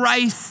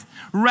grace,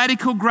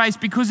 radical grace,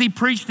 because he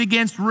preached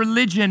against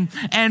religion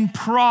and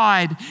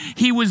pride,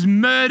 he was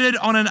murdered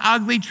on an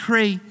ugly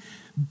tree,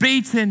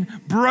 beaten,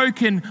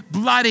 broken,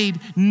 bloodied,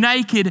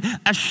 naked,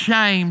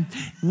 ashamed.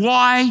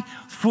 Why?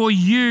 For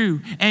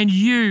you and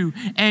you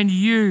and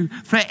you,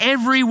 for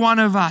every one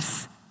of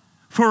us,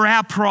 for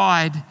our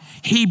pride.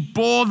 He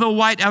bore the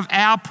weight of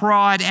our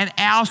pride and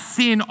our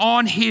sin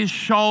on his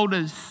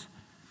shoulders.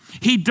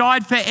 He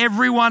died for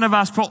every one of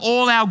us, for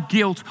all our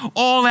guilt,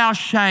 all our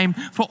shame,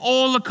 for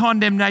all the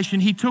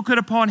condemnation. He took it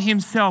upon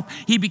himself.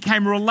 He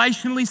became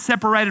relationally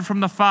separated from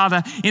the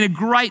Father in a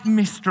great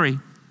mystery.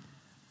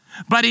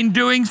 But in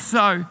doing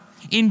so,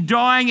 in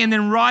dying and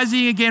then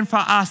rising again for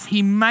us,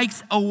 he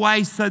makes a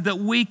way so that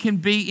we can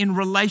be in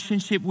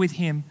relationship with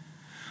him.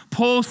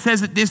 Paul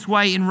says it this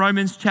way in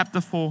Romans chapter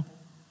 4.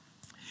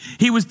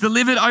 He was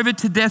delivered over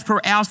to death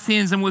for our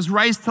sins and was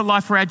raised to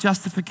life for our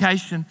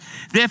justification.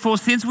 Therefore,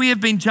 since we have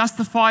been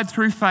justified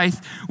through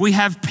faith, we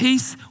have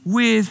peace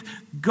with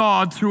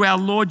God through our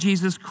Lord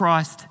Jesus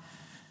Christ,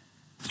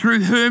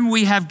 through whom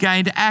we have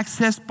gained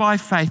access by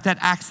faith, that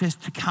access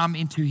to come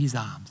into his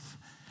arms.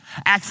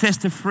 Access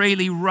to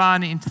freely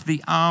run into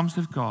the arms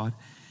of God.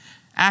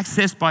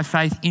 Access by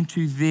faith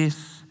into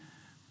this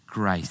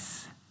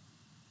grace,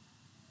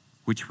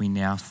 which we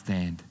now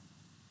stand.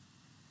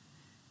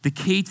 The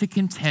key to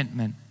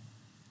contentment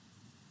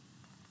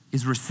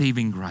is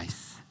receiving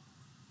grace.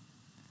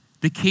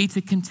 The key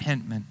to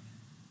contentment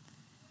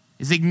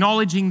is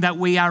acknowledging that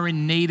we are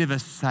in need of a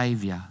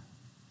Savior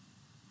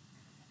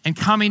and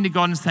coming to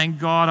God and saying,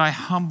 God, I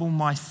humble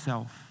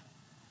myself.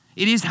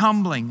 It is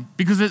humbling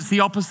because it's the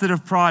opposite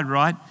of pride,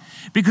 right?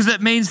 Because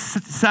it means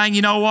saying,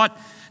 you know what?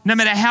 No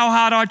matter how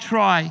hard I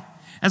try,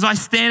 as I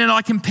stand and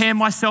I compare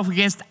myself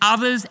against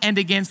others and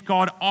against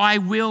God, I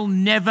will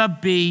never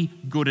be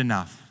good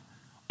enough.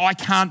 I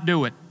can't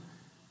do it.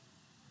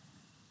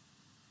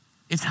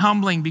 It's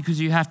humbling because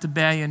you have to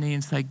bow your knee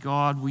and say,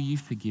 God, will you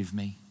forgive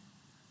me?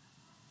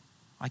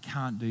 I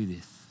can't do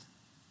this.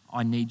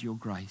 I need your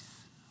grace.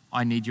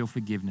 I need your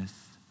forgiveness.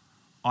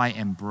 I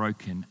am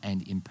broken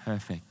and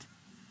imperfect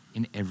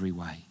in every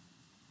way.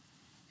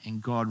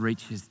 And God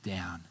reaches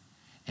down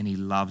and he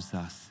loves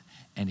us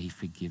and he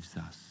forgives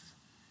us.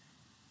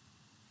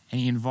 And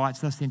he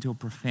invites us into a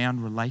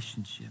profound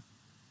relationship.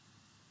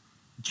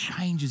 It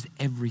changes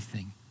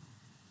everything.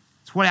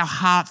 It's what our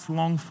hearts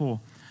long for.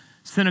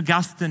 St.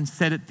 Augustine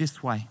said it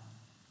this way.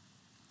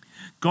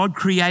 God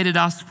created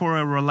us for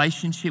a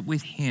relationship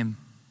with him.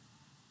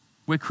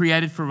 We're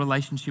created for a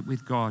relationship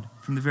with God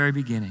from the very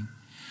beginning.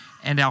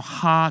 And our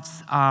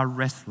hearts are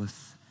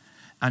restless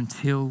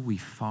until we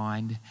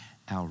find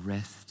our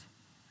rest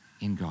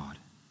in God.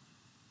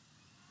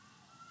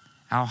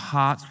 Our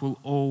hearts will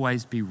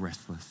always be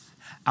restless.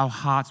 Our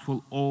hearts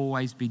will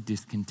always be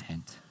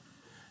discontent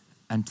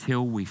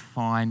until we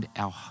find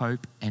our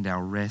hope and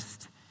our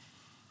rest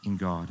in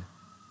God.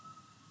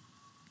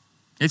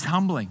 It's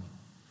humbling.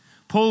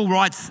 Paul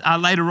writes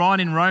later on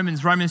in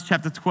Romans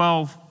chapter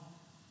 12,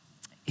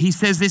 he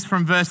says this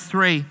from verse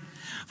 3,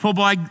 for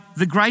by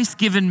the grace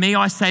given me,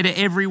 I say to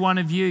every one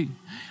of you.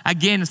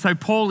 Again, so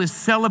Paul is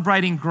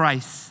celebrating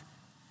grace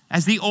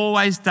as he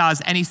always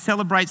does, and he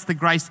celebrates the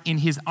grace in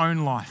his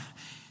own life.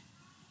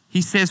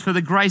 He says, for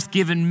the grace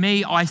given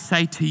me, I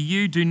say to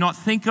you, do not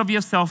think of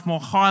yourself more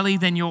highly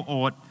than you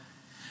ought,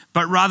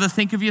 but rather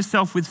think of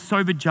yourself with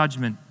sober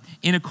judgment,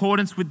 in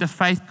accordance with the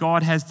faith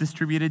God has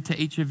distributed to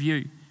each of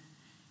you.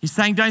 He's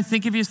saying, don't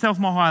think of yourself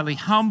more highly,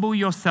 humble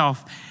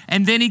yourself.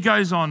 And then he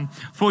goes on,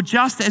 for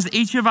just as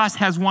each of us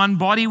has one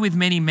body with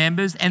many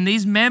members, and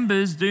these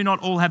members do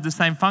not all have the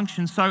same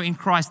function, so in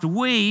Christ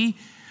we,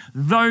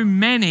 though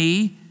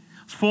many,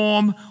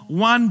 form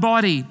one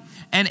body,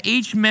 and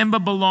each member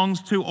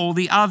belongs to all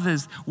the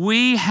others.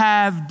 We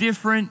have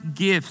different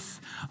gifts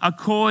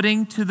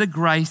according to the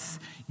grace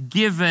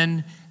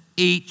given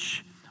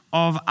each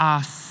of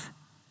us.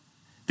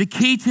 The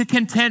key to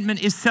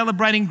contentment is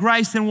celebrating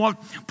grace. And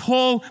what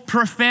Paul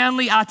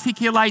profoundly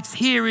articulates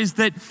here is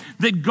that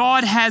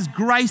God has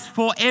grace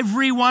for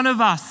every one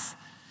of us.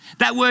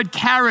 That word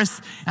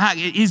charis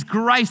is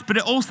grace, but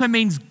it also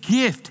means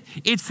gift.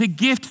 It's a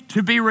gift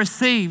to be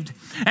received.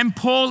 And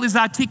Paul is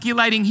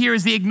articulating here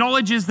as he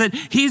acknowledges that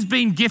he's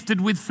been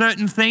gifted with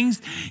certain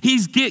things.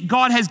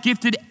 God has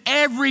gifted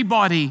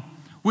everybody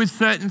with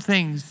certain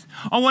things.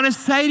 I want to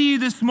say to you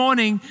this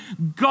morning,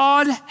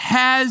 God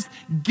has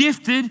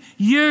gifted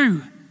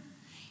you.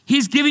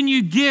 He's given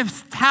you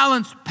gifts,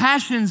 talents,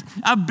 passions,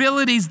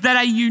 abilities that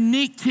are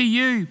unique to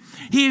you.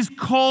 He has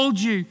called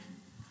you.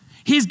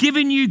 He's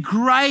given you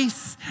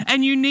grace,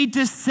 and you need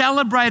to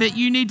celebrate it.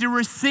 You need to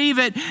receive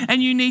it,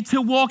 and you need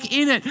to walk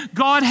in it.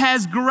 God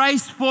has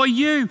grace for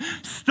you.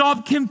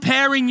 Stop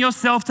comparing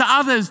yourself to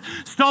others.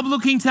 Stop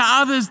looking to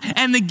others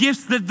and the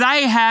gifts that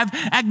they have.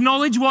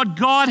 Acknowledge what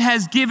God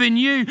has given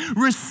you.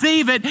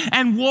 Receive it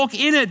and walk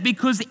in it,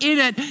 because in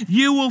it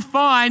you will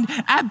find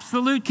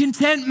absolute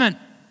contentment.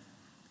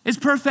 It's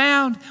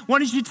profound. Why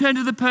don't you turn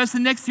to the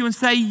person next to you and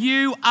say,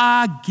 you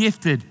are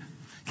gifted.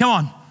 Come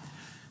on.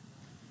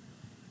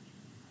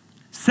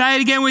 Say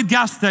it again with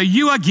gusto.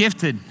 You are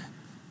gifted.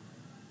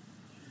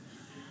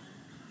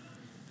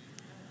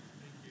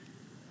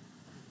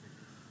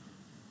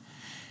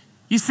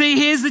 You see,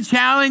 here's the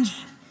challenge.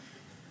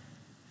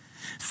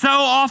 So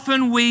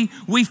often we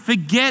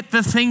forget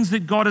the things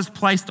that God has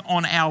placed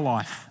on our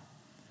life.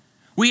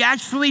 We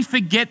actually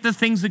forget the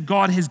things that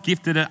God has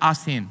gifted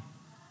us in.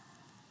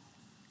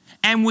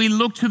 and we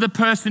look to the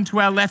person to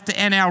our left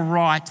and our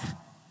right,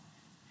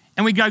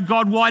 and we go,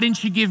 God, why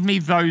didn't you give me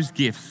those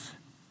gifts?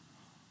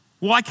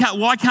 Why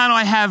can't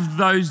I have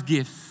those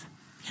gifts?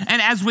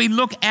 And as we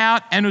look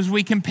out and as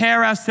we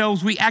compare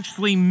ourselves, we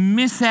actually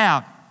miss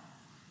out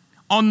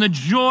on the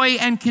joy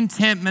and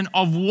contentment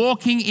of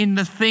walking in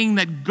the thing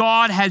that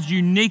God has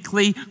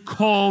uniquely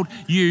called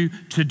you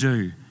to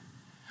do.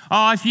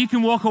 Oh, if you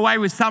can walk away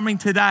with something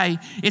today,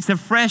 it's a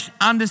fresh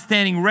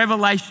understanding,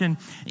 revelation,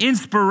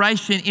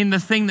 inspiration in the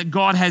thing that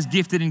God has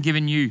gifted and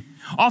given you.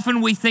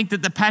 Often we think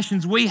that the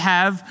passions we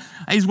have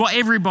is what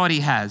everybody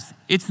has.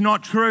 It's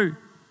not true.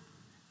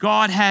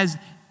 God has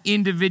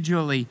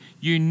individually,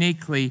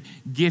 uniquely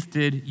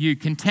gifted you.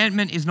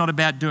 Contentment is not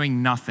about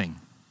doing nothing.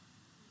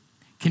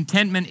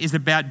 Contentment is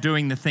about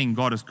doing the thing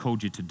God has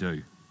called you to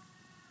do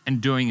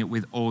and doing it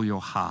with all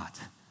your heart.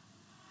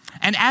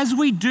 And as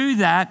we do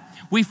that,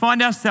 we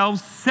find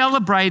ourselves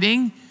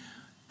celebrating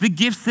the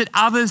gifts that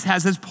others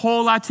has, as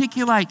Paul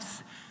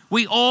articulates.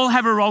 We all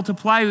have a role to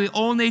play. We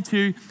all need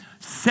to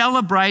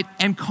celebrate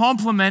and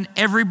compliment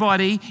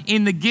everybody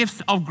in the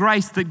gifts of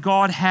grace that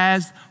God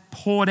has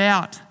poured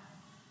out.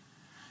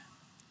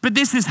 But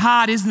this is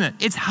hard, isn't it?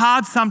 It's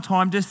hard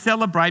sometimes to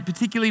celebrate,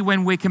 particularly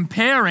when we're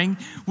comparing.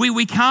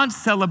 We can't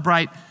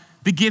celebrate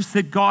the gifts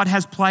that God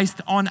has placed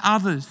on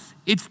others.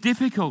 It's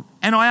difficult,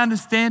 and I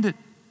understand it.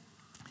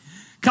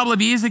 A couple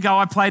of years ago,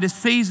 I played a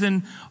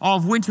season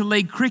of Winter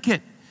League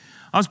cricket.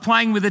 I was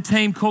playing with a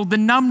team called the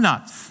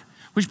Numbnuts,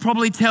 which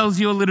probably tells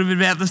you a little bit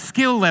about the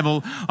skill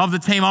level of the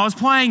team I was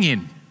playing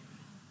in.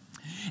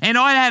 And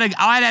I'd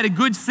had a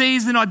good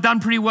season. I'd done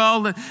pretty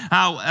well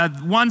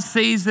one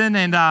season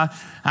and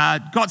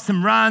got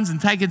some runs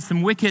and taken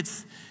some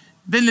wickets.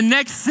 Then the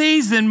next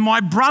season, my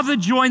brother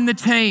joined the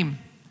team.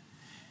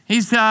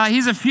 He's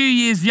a few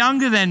years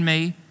younger than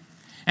me.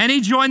 And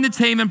he joined the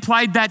team and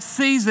played that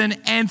season.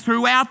 And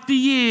throughout the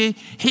year,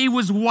 he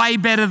was way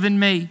better than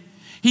me.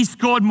 He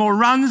scored more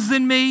runs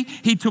than me.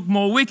 He took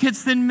more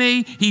wickets than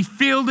me. He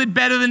fielded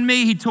better than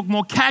me. He took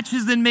more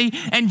catches than me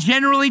and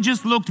generally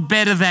just looked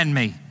better than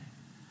me.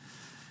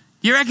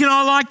 You reckon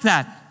I like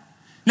that?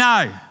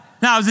 No,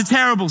 it was a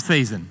terrible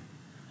season.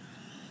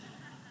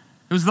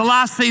 It was the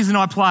last season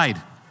I played.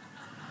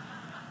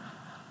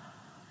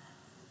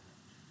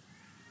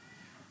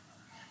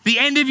 The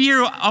end of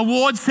year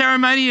award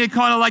ceremony,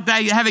 kind of like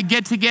they have a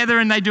get together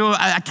and they do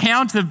a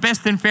count of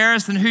best and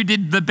fairest and who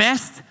did the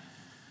best.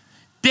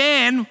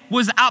 Dan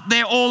was up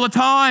there all the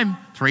time.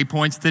 3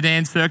 points to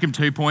Dan Sercombe,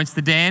 2 points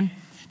to Dan.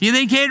 Do you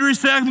think Andrew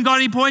Sercombe got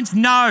any points?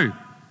 No.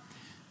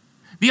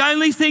 The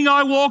only thing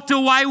I walked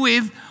away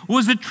with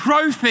was a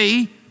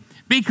trophy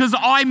because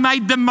I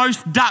made the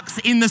most ducks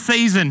in the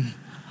season.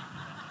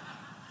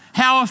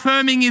 How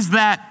affirming is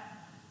that?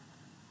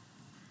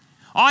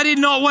 I did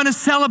not want to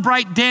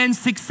celebrate Dan's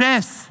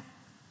success.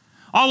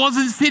 I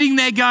wasn't sitting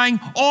there going,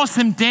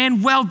 awesome,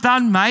 Dan, well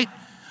done, mate.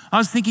 I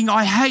was thinking,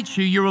 I hate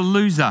you, you're a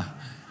loser.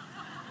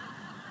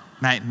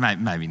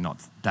 Maybe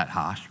not that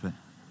harsh, but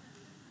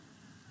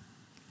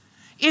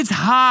it's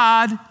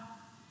hard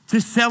to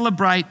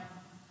celebrate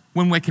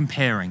when we're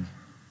comparing.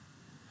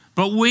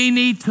 But we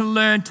need to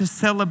learn to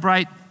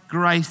celebrate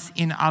grace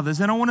in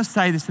others. And I want to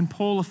say this, and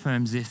Paul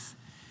affirms this,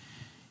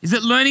 is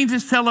that learning to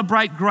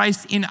celebrate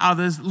grace in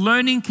others,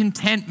 learning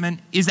contentment,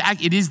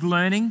 it is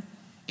learning.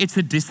 It's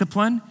a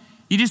discipline.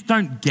 You just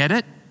don't get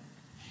it.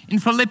 In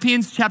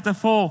Philippians chapter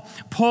 4,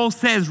 Paul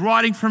says,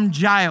 writing from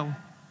jail,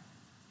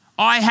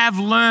 I have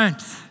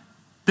learnt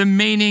the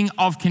meaning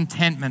of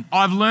contentment.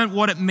 I've learnt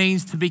what it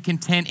means to be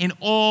content in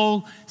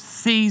all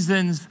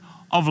seasons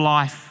of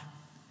life.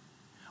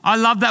 I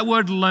love that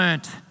word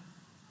learnt.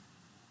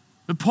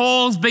 But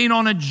Paul's been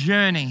on a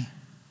journey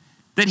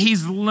that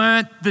he's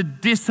learnt the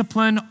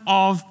discipline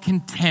of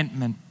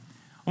contentment.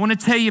 I want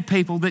to tell you,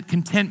 people, that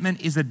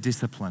contentment is a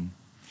discipline.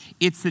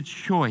 It's a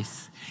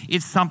choice.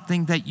 It's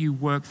something that you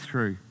work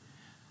through.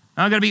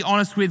 And I've got to be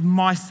honest with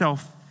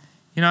myself.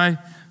 You know,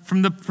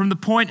 from the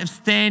point of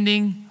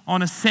standing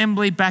on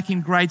assembly back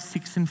in grade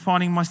 6 and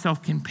finding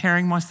myself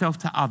comparing myself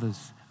to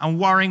others and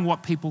worrying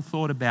what people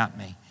thought about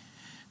me,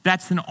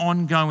 that's an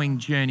ongoing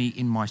journey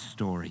in my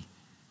story.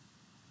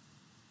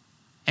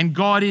 And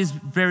God is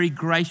very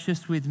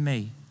gracious with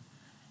me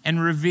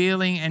and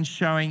revealing and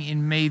showing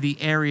in me the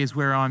areas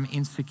where I'm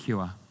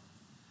insecure,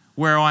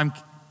 where I'm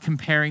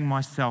comparing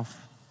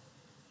myself,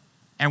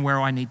 and where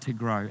I need to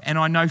grow. And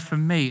I know for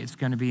me, it's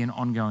going to be an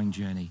ongoing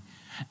journey.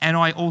 And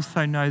I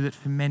also know that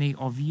for many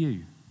of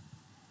you,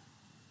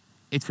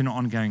 it's an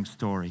ongoing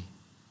story.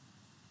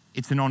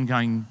 It's an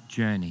ongoing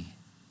journey.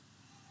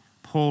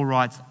 Paul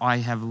writes, I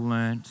have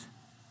learnt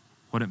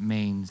what it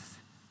means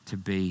to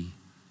be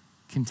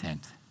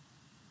content.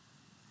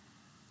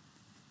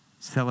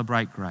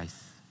 Celebrate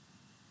grace.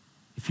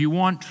 If you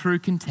want true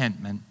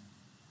contentment,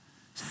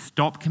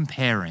 stop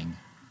comparing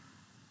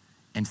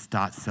and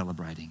start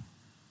celebrating.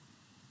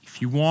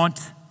 If you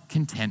want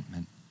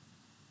contentment,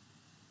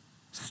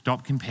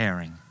 stop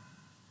comparing,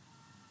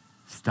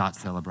 start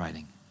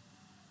celebrating.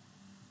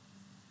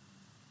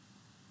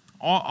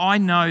 I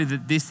know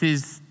that this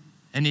is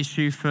an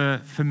issue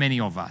for many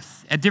of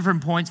us at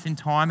different points in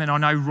time. And I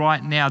know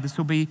right now this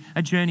will be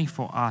a journey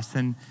for us.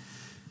 And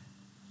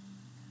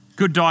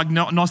good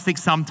diagnostic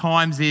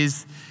sometimes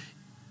is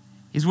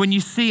when you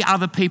see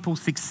other people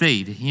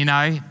succeed,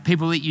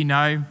 people that you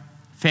know,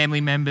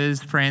 family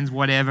members, friends,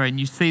 whatever, and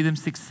you see them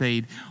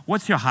succeed.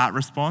 What's your heart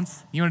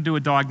response? You want to do a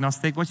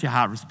diagnostic? What's your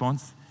heart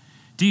response?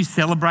 Do you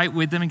celebrate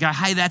with them and go,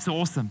 hey, that's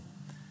awesome?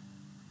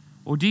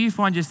 Or do you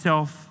find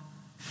yourself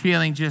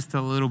feeling just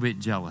a little bit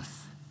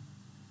jealous?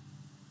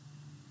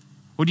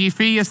 Or do you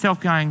feel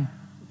yourself going,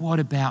 what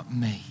about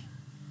me?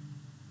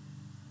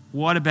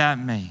 What about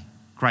me?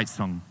 Great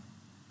song.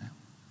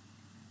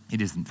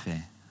 It isn't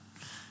fair.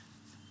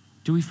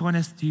 Do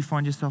you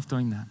find yourself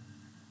doing that?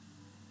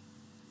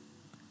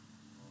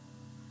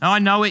 Now, I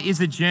know it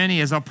is a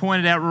journey, as I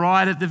pointed out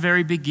right at the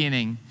very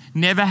beginning.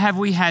 Never have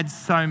we had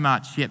so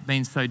much yet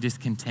been so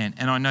discontent.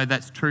 And I know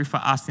that's true for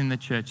us in the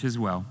church as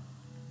well.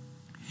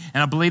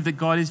 And I believe that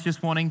God is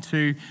just wanting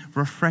to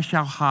refresh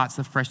our hearts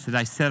afresh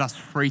today, set us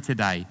free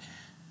today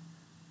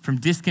from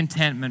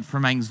discontentment,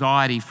 from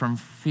anxiety, from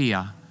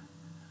fear,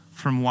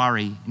 from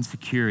worry,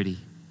 insecurity.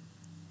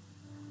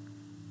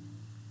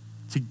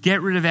 To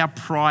get rid of our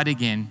pride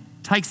again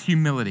takes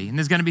humility. And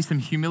there's going to be some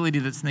humility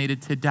that's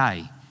needed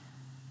today.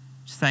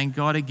 Just saying,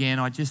 God, again,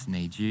 I just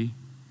need you.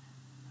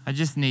 I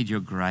just need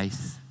your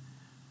grace.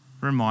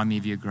 Remind me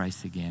of your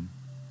grace again.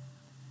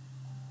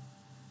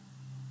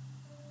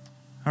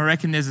 I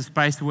reckon there's a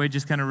space where we're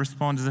just going to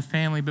respond as a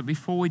family. But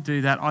before we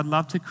do that, I'd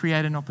love to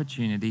create an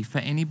opportunity for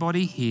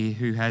anybody here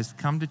who has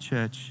come to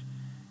church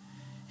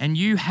and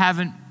you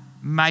haven't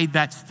made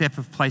that step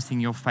of placing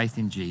your faith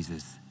in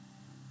Jesus.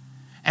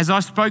 As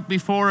I spoke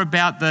before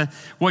about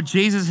what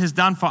Jesus has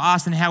done for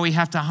us and how we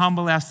have to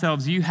humble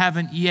ourselves, you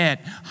haven't yet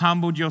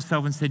humbled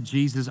yourself and said,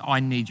 Jesus,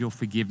 I need your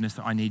forgiveness.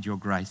 I need your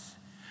grace.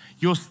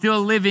 You're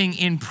still living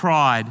in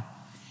pride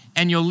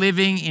and you're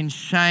living in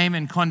shame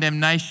and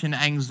condemnation,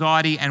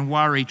 anxiety and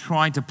worry,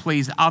 trying to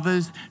please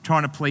others,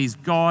 trying to please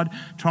God,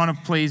 trying to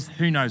please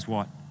who knows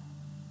what.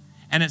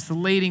 And it's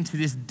leading to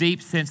this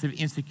deep sense of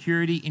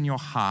insecurity in your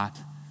heart.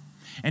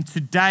 And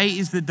today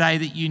is the day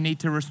that you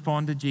need to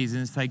respond to Jesus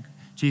and say,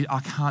 Jesus,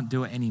 I can't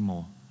do it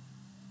anymore.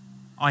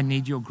 I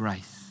need your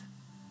grace.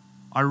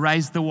 I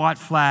raise the white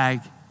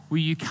flag. Will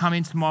you come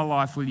into my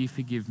life? Will you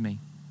forgive me?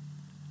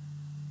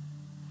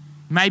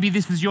 Maybe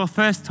this is your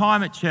first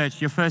time at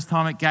church, your first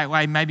time at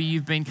Gateway. Maybe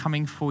you've been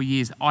coming for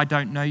years. I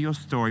don't know your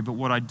story, but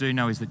what I do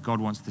know is that God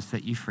wants to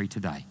set you free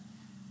today.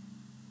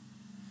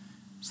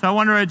 So I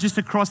wonder, just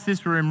across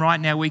this room right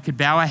now, we could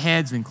bow our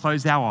heads and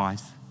close our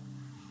eyes.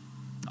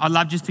 I'd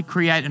love just to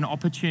create an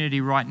opportunity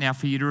right now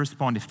for you to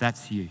respond if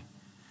that's you.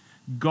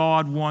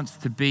 God wants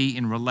to be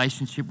in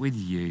relationship with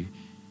you,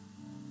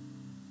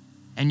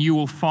 and you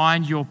will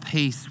find your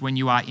peace when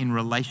you are in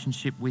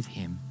relationship with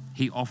him.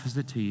 He offers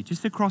it to you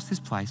just across this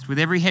place with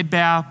every head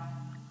bowed,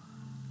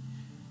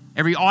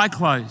 every eye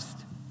closed.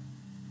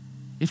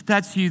 If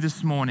that's you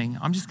this morning,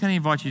 I'm just going to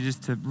invite you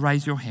just to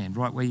raise your hand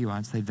right where you are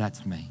and say,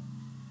 that's me.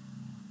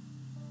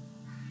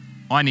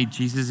 I need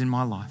Jesus in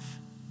my life.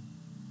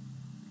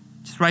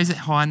 Just raise it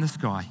high in the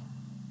sky.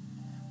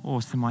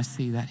 Awesome, I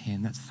see that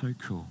hand. That's so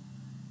cool.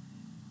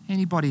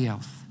 Anybody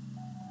else?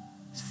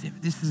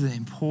 This is an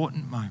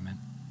important moment.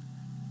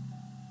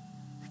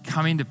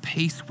 Come into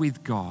peace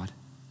with God.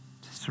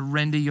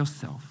 Surrender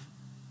yourself.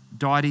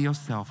 Die to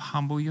yourself.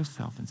 Humble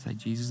yourself and say,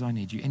 Jesus, I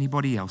need you.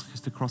 Anybody else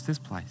just across this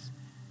place?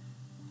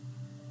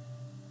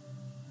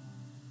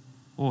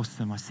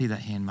 Awesome. I see that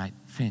hand, mate.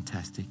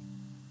 Fantastic.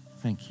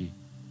 Thank you.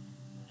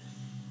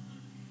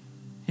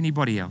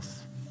 Anybody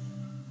else?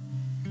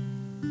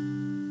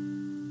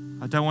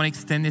 I don't want to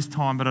extend this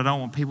time, but I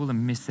don't want people to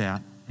miss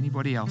out.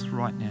 Anybody else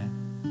right now?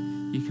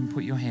 You can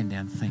put your hand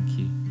down. Thank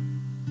you.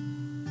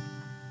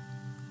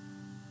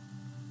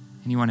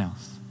 Anyone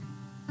else?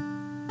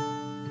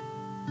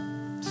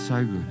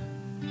 So good.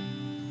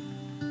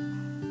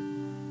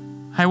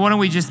 Hey, why don't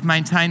we just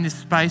maintain this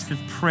space of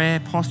prayer,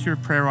 posture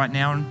of prayer right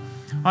now? And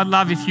I'd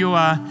love if you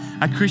are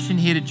a Christian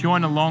here to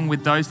join along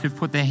with those who've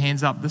put their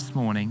hands up this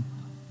morning.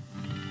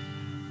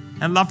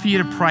 I'd love for you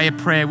to pray a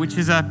prayer, which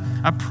is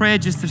a prayer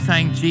just of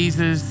saying,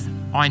 Jesus,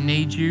 I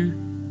need you.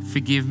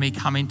 Forgive me.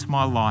 Come into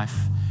my life.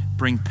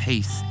 Bring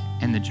peace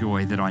and the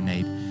joy that I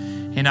need.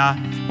 And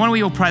why don't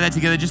we all pray that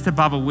together just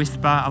above a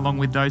whisper along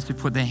with those who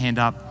put their hand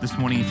up this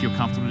morning if you're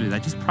comfortable to do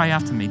that. Just pray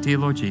after me. Dear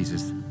Lord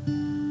Jesus,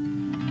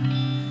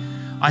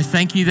 I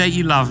thank you that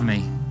you love me.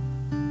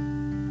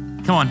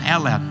 Come on,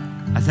 out loud.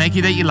 I thank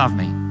you that you love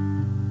me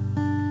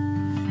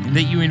and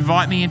that you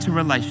invite me into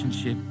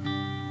relationship.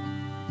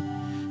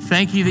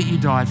 Thank you that you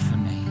died for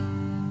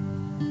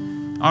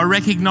me. I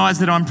recognize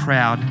that I'm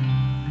proud,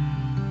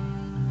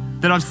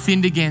 that I've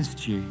sinned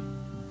against you,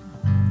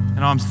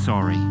 and I'm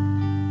sorry.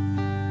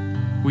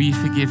 Will you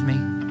forgive me?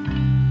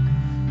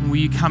 Will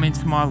you come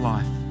into my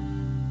life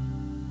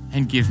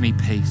and give me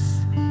peace?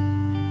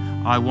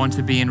 I want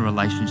to be in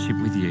relationship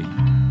with you.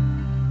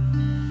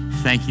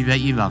 Thank you that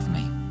you love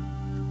me.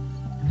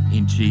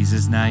 In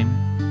Jesus' name,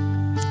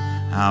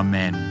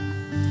 amen.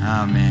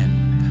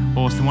 Amen.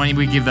 Awesome. Why don't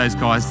we give those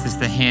guys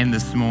just a hand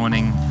this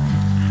morning?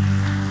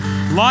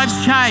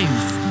 Lives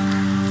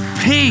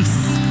changed.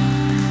 Peace.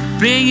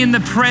 Being in the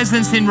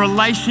presence, in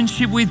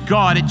relationship with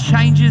God, it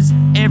changes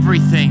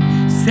everything.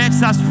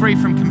 Sets us free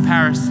from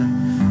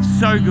comparison.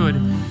 So good.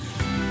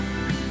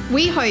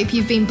 We hope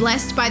you've been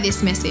blessed by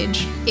this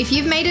message. If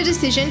you've made a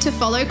decision to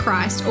follow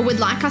Christ or would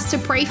like us to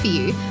pray for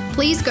you,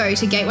 please go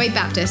to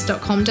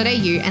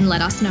gatewaybaptist.com.au and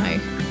let us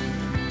know.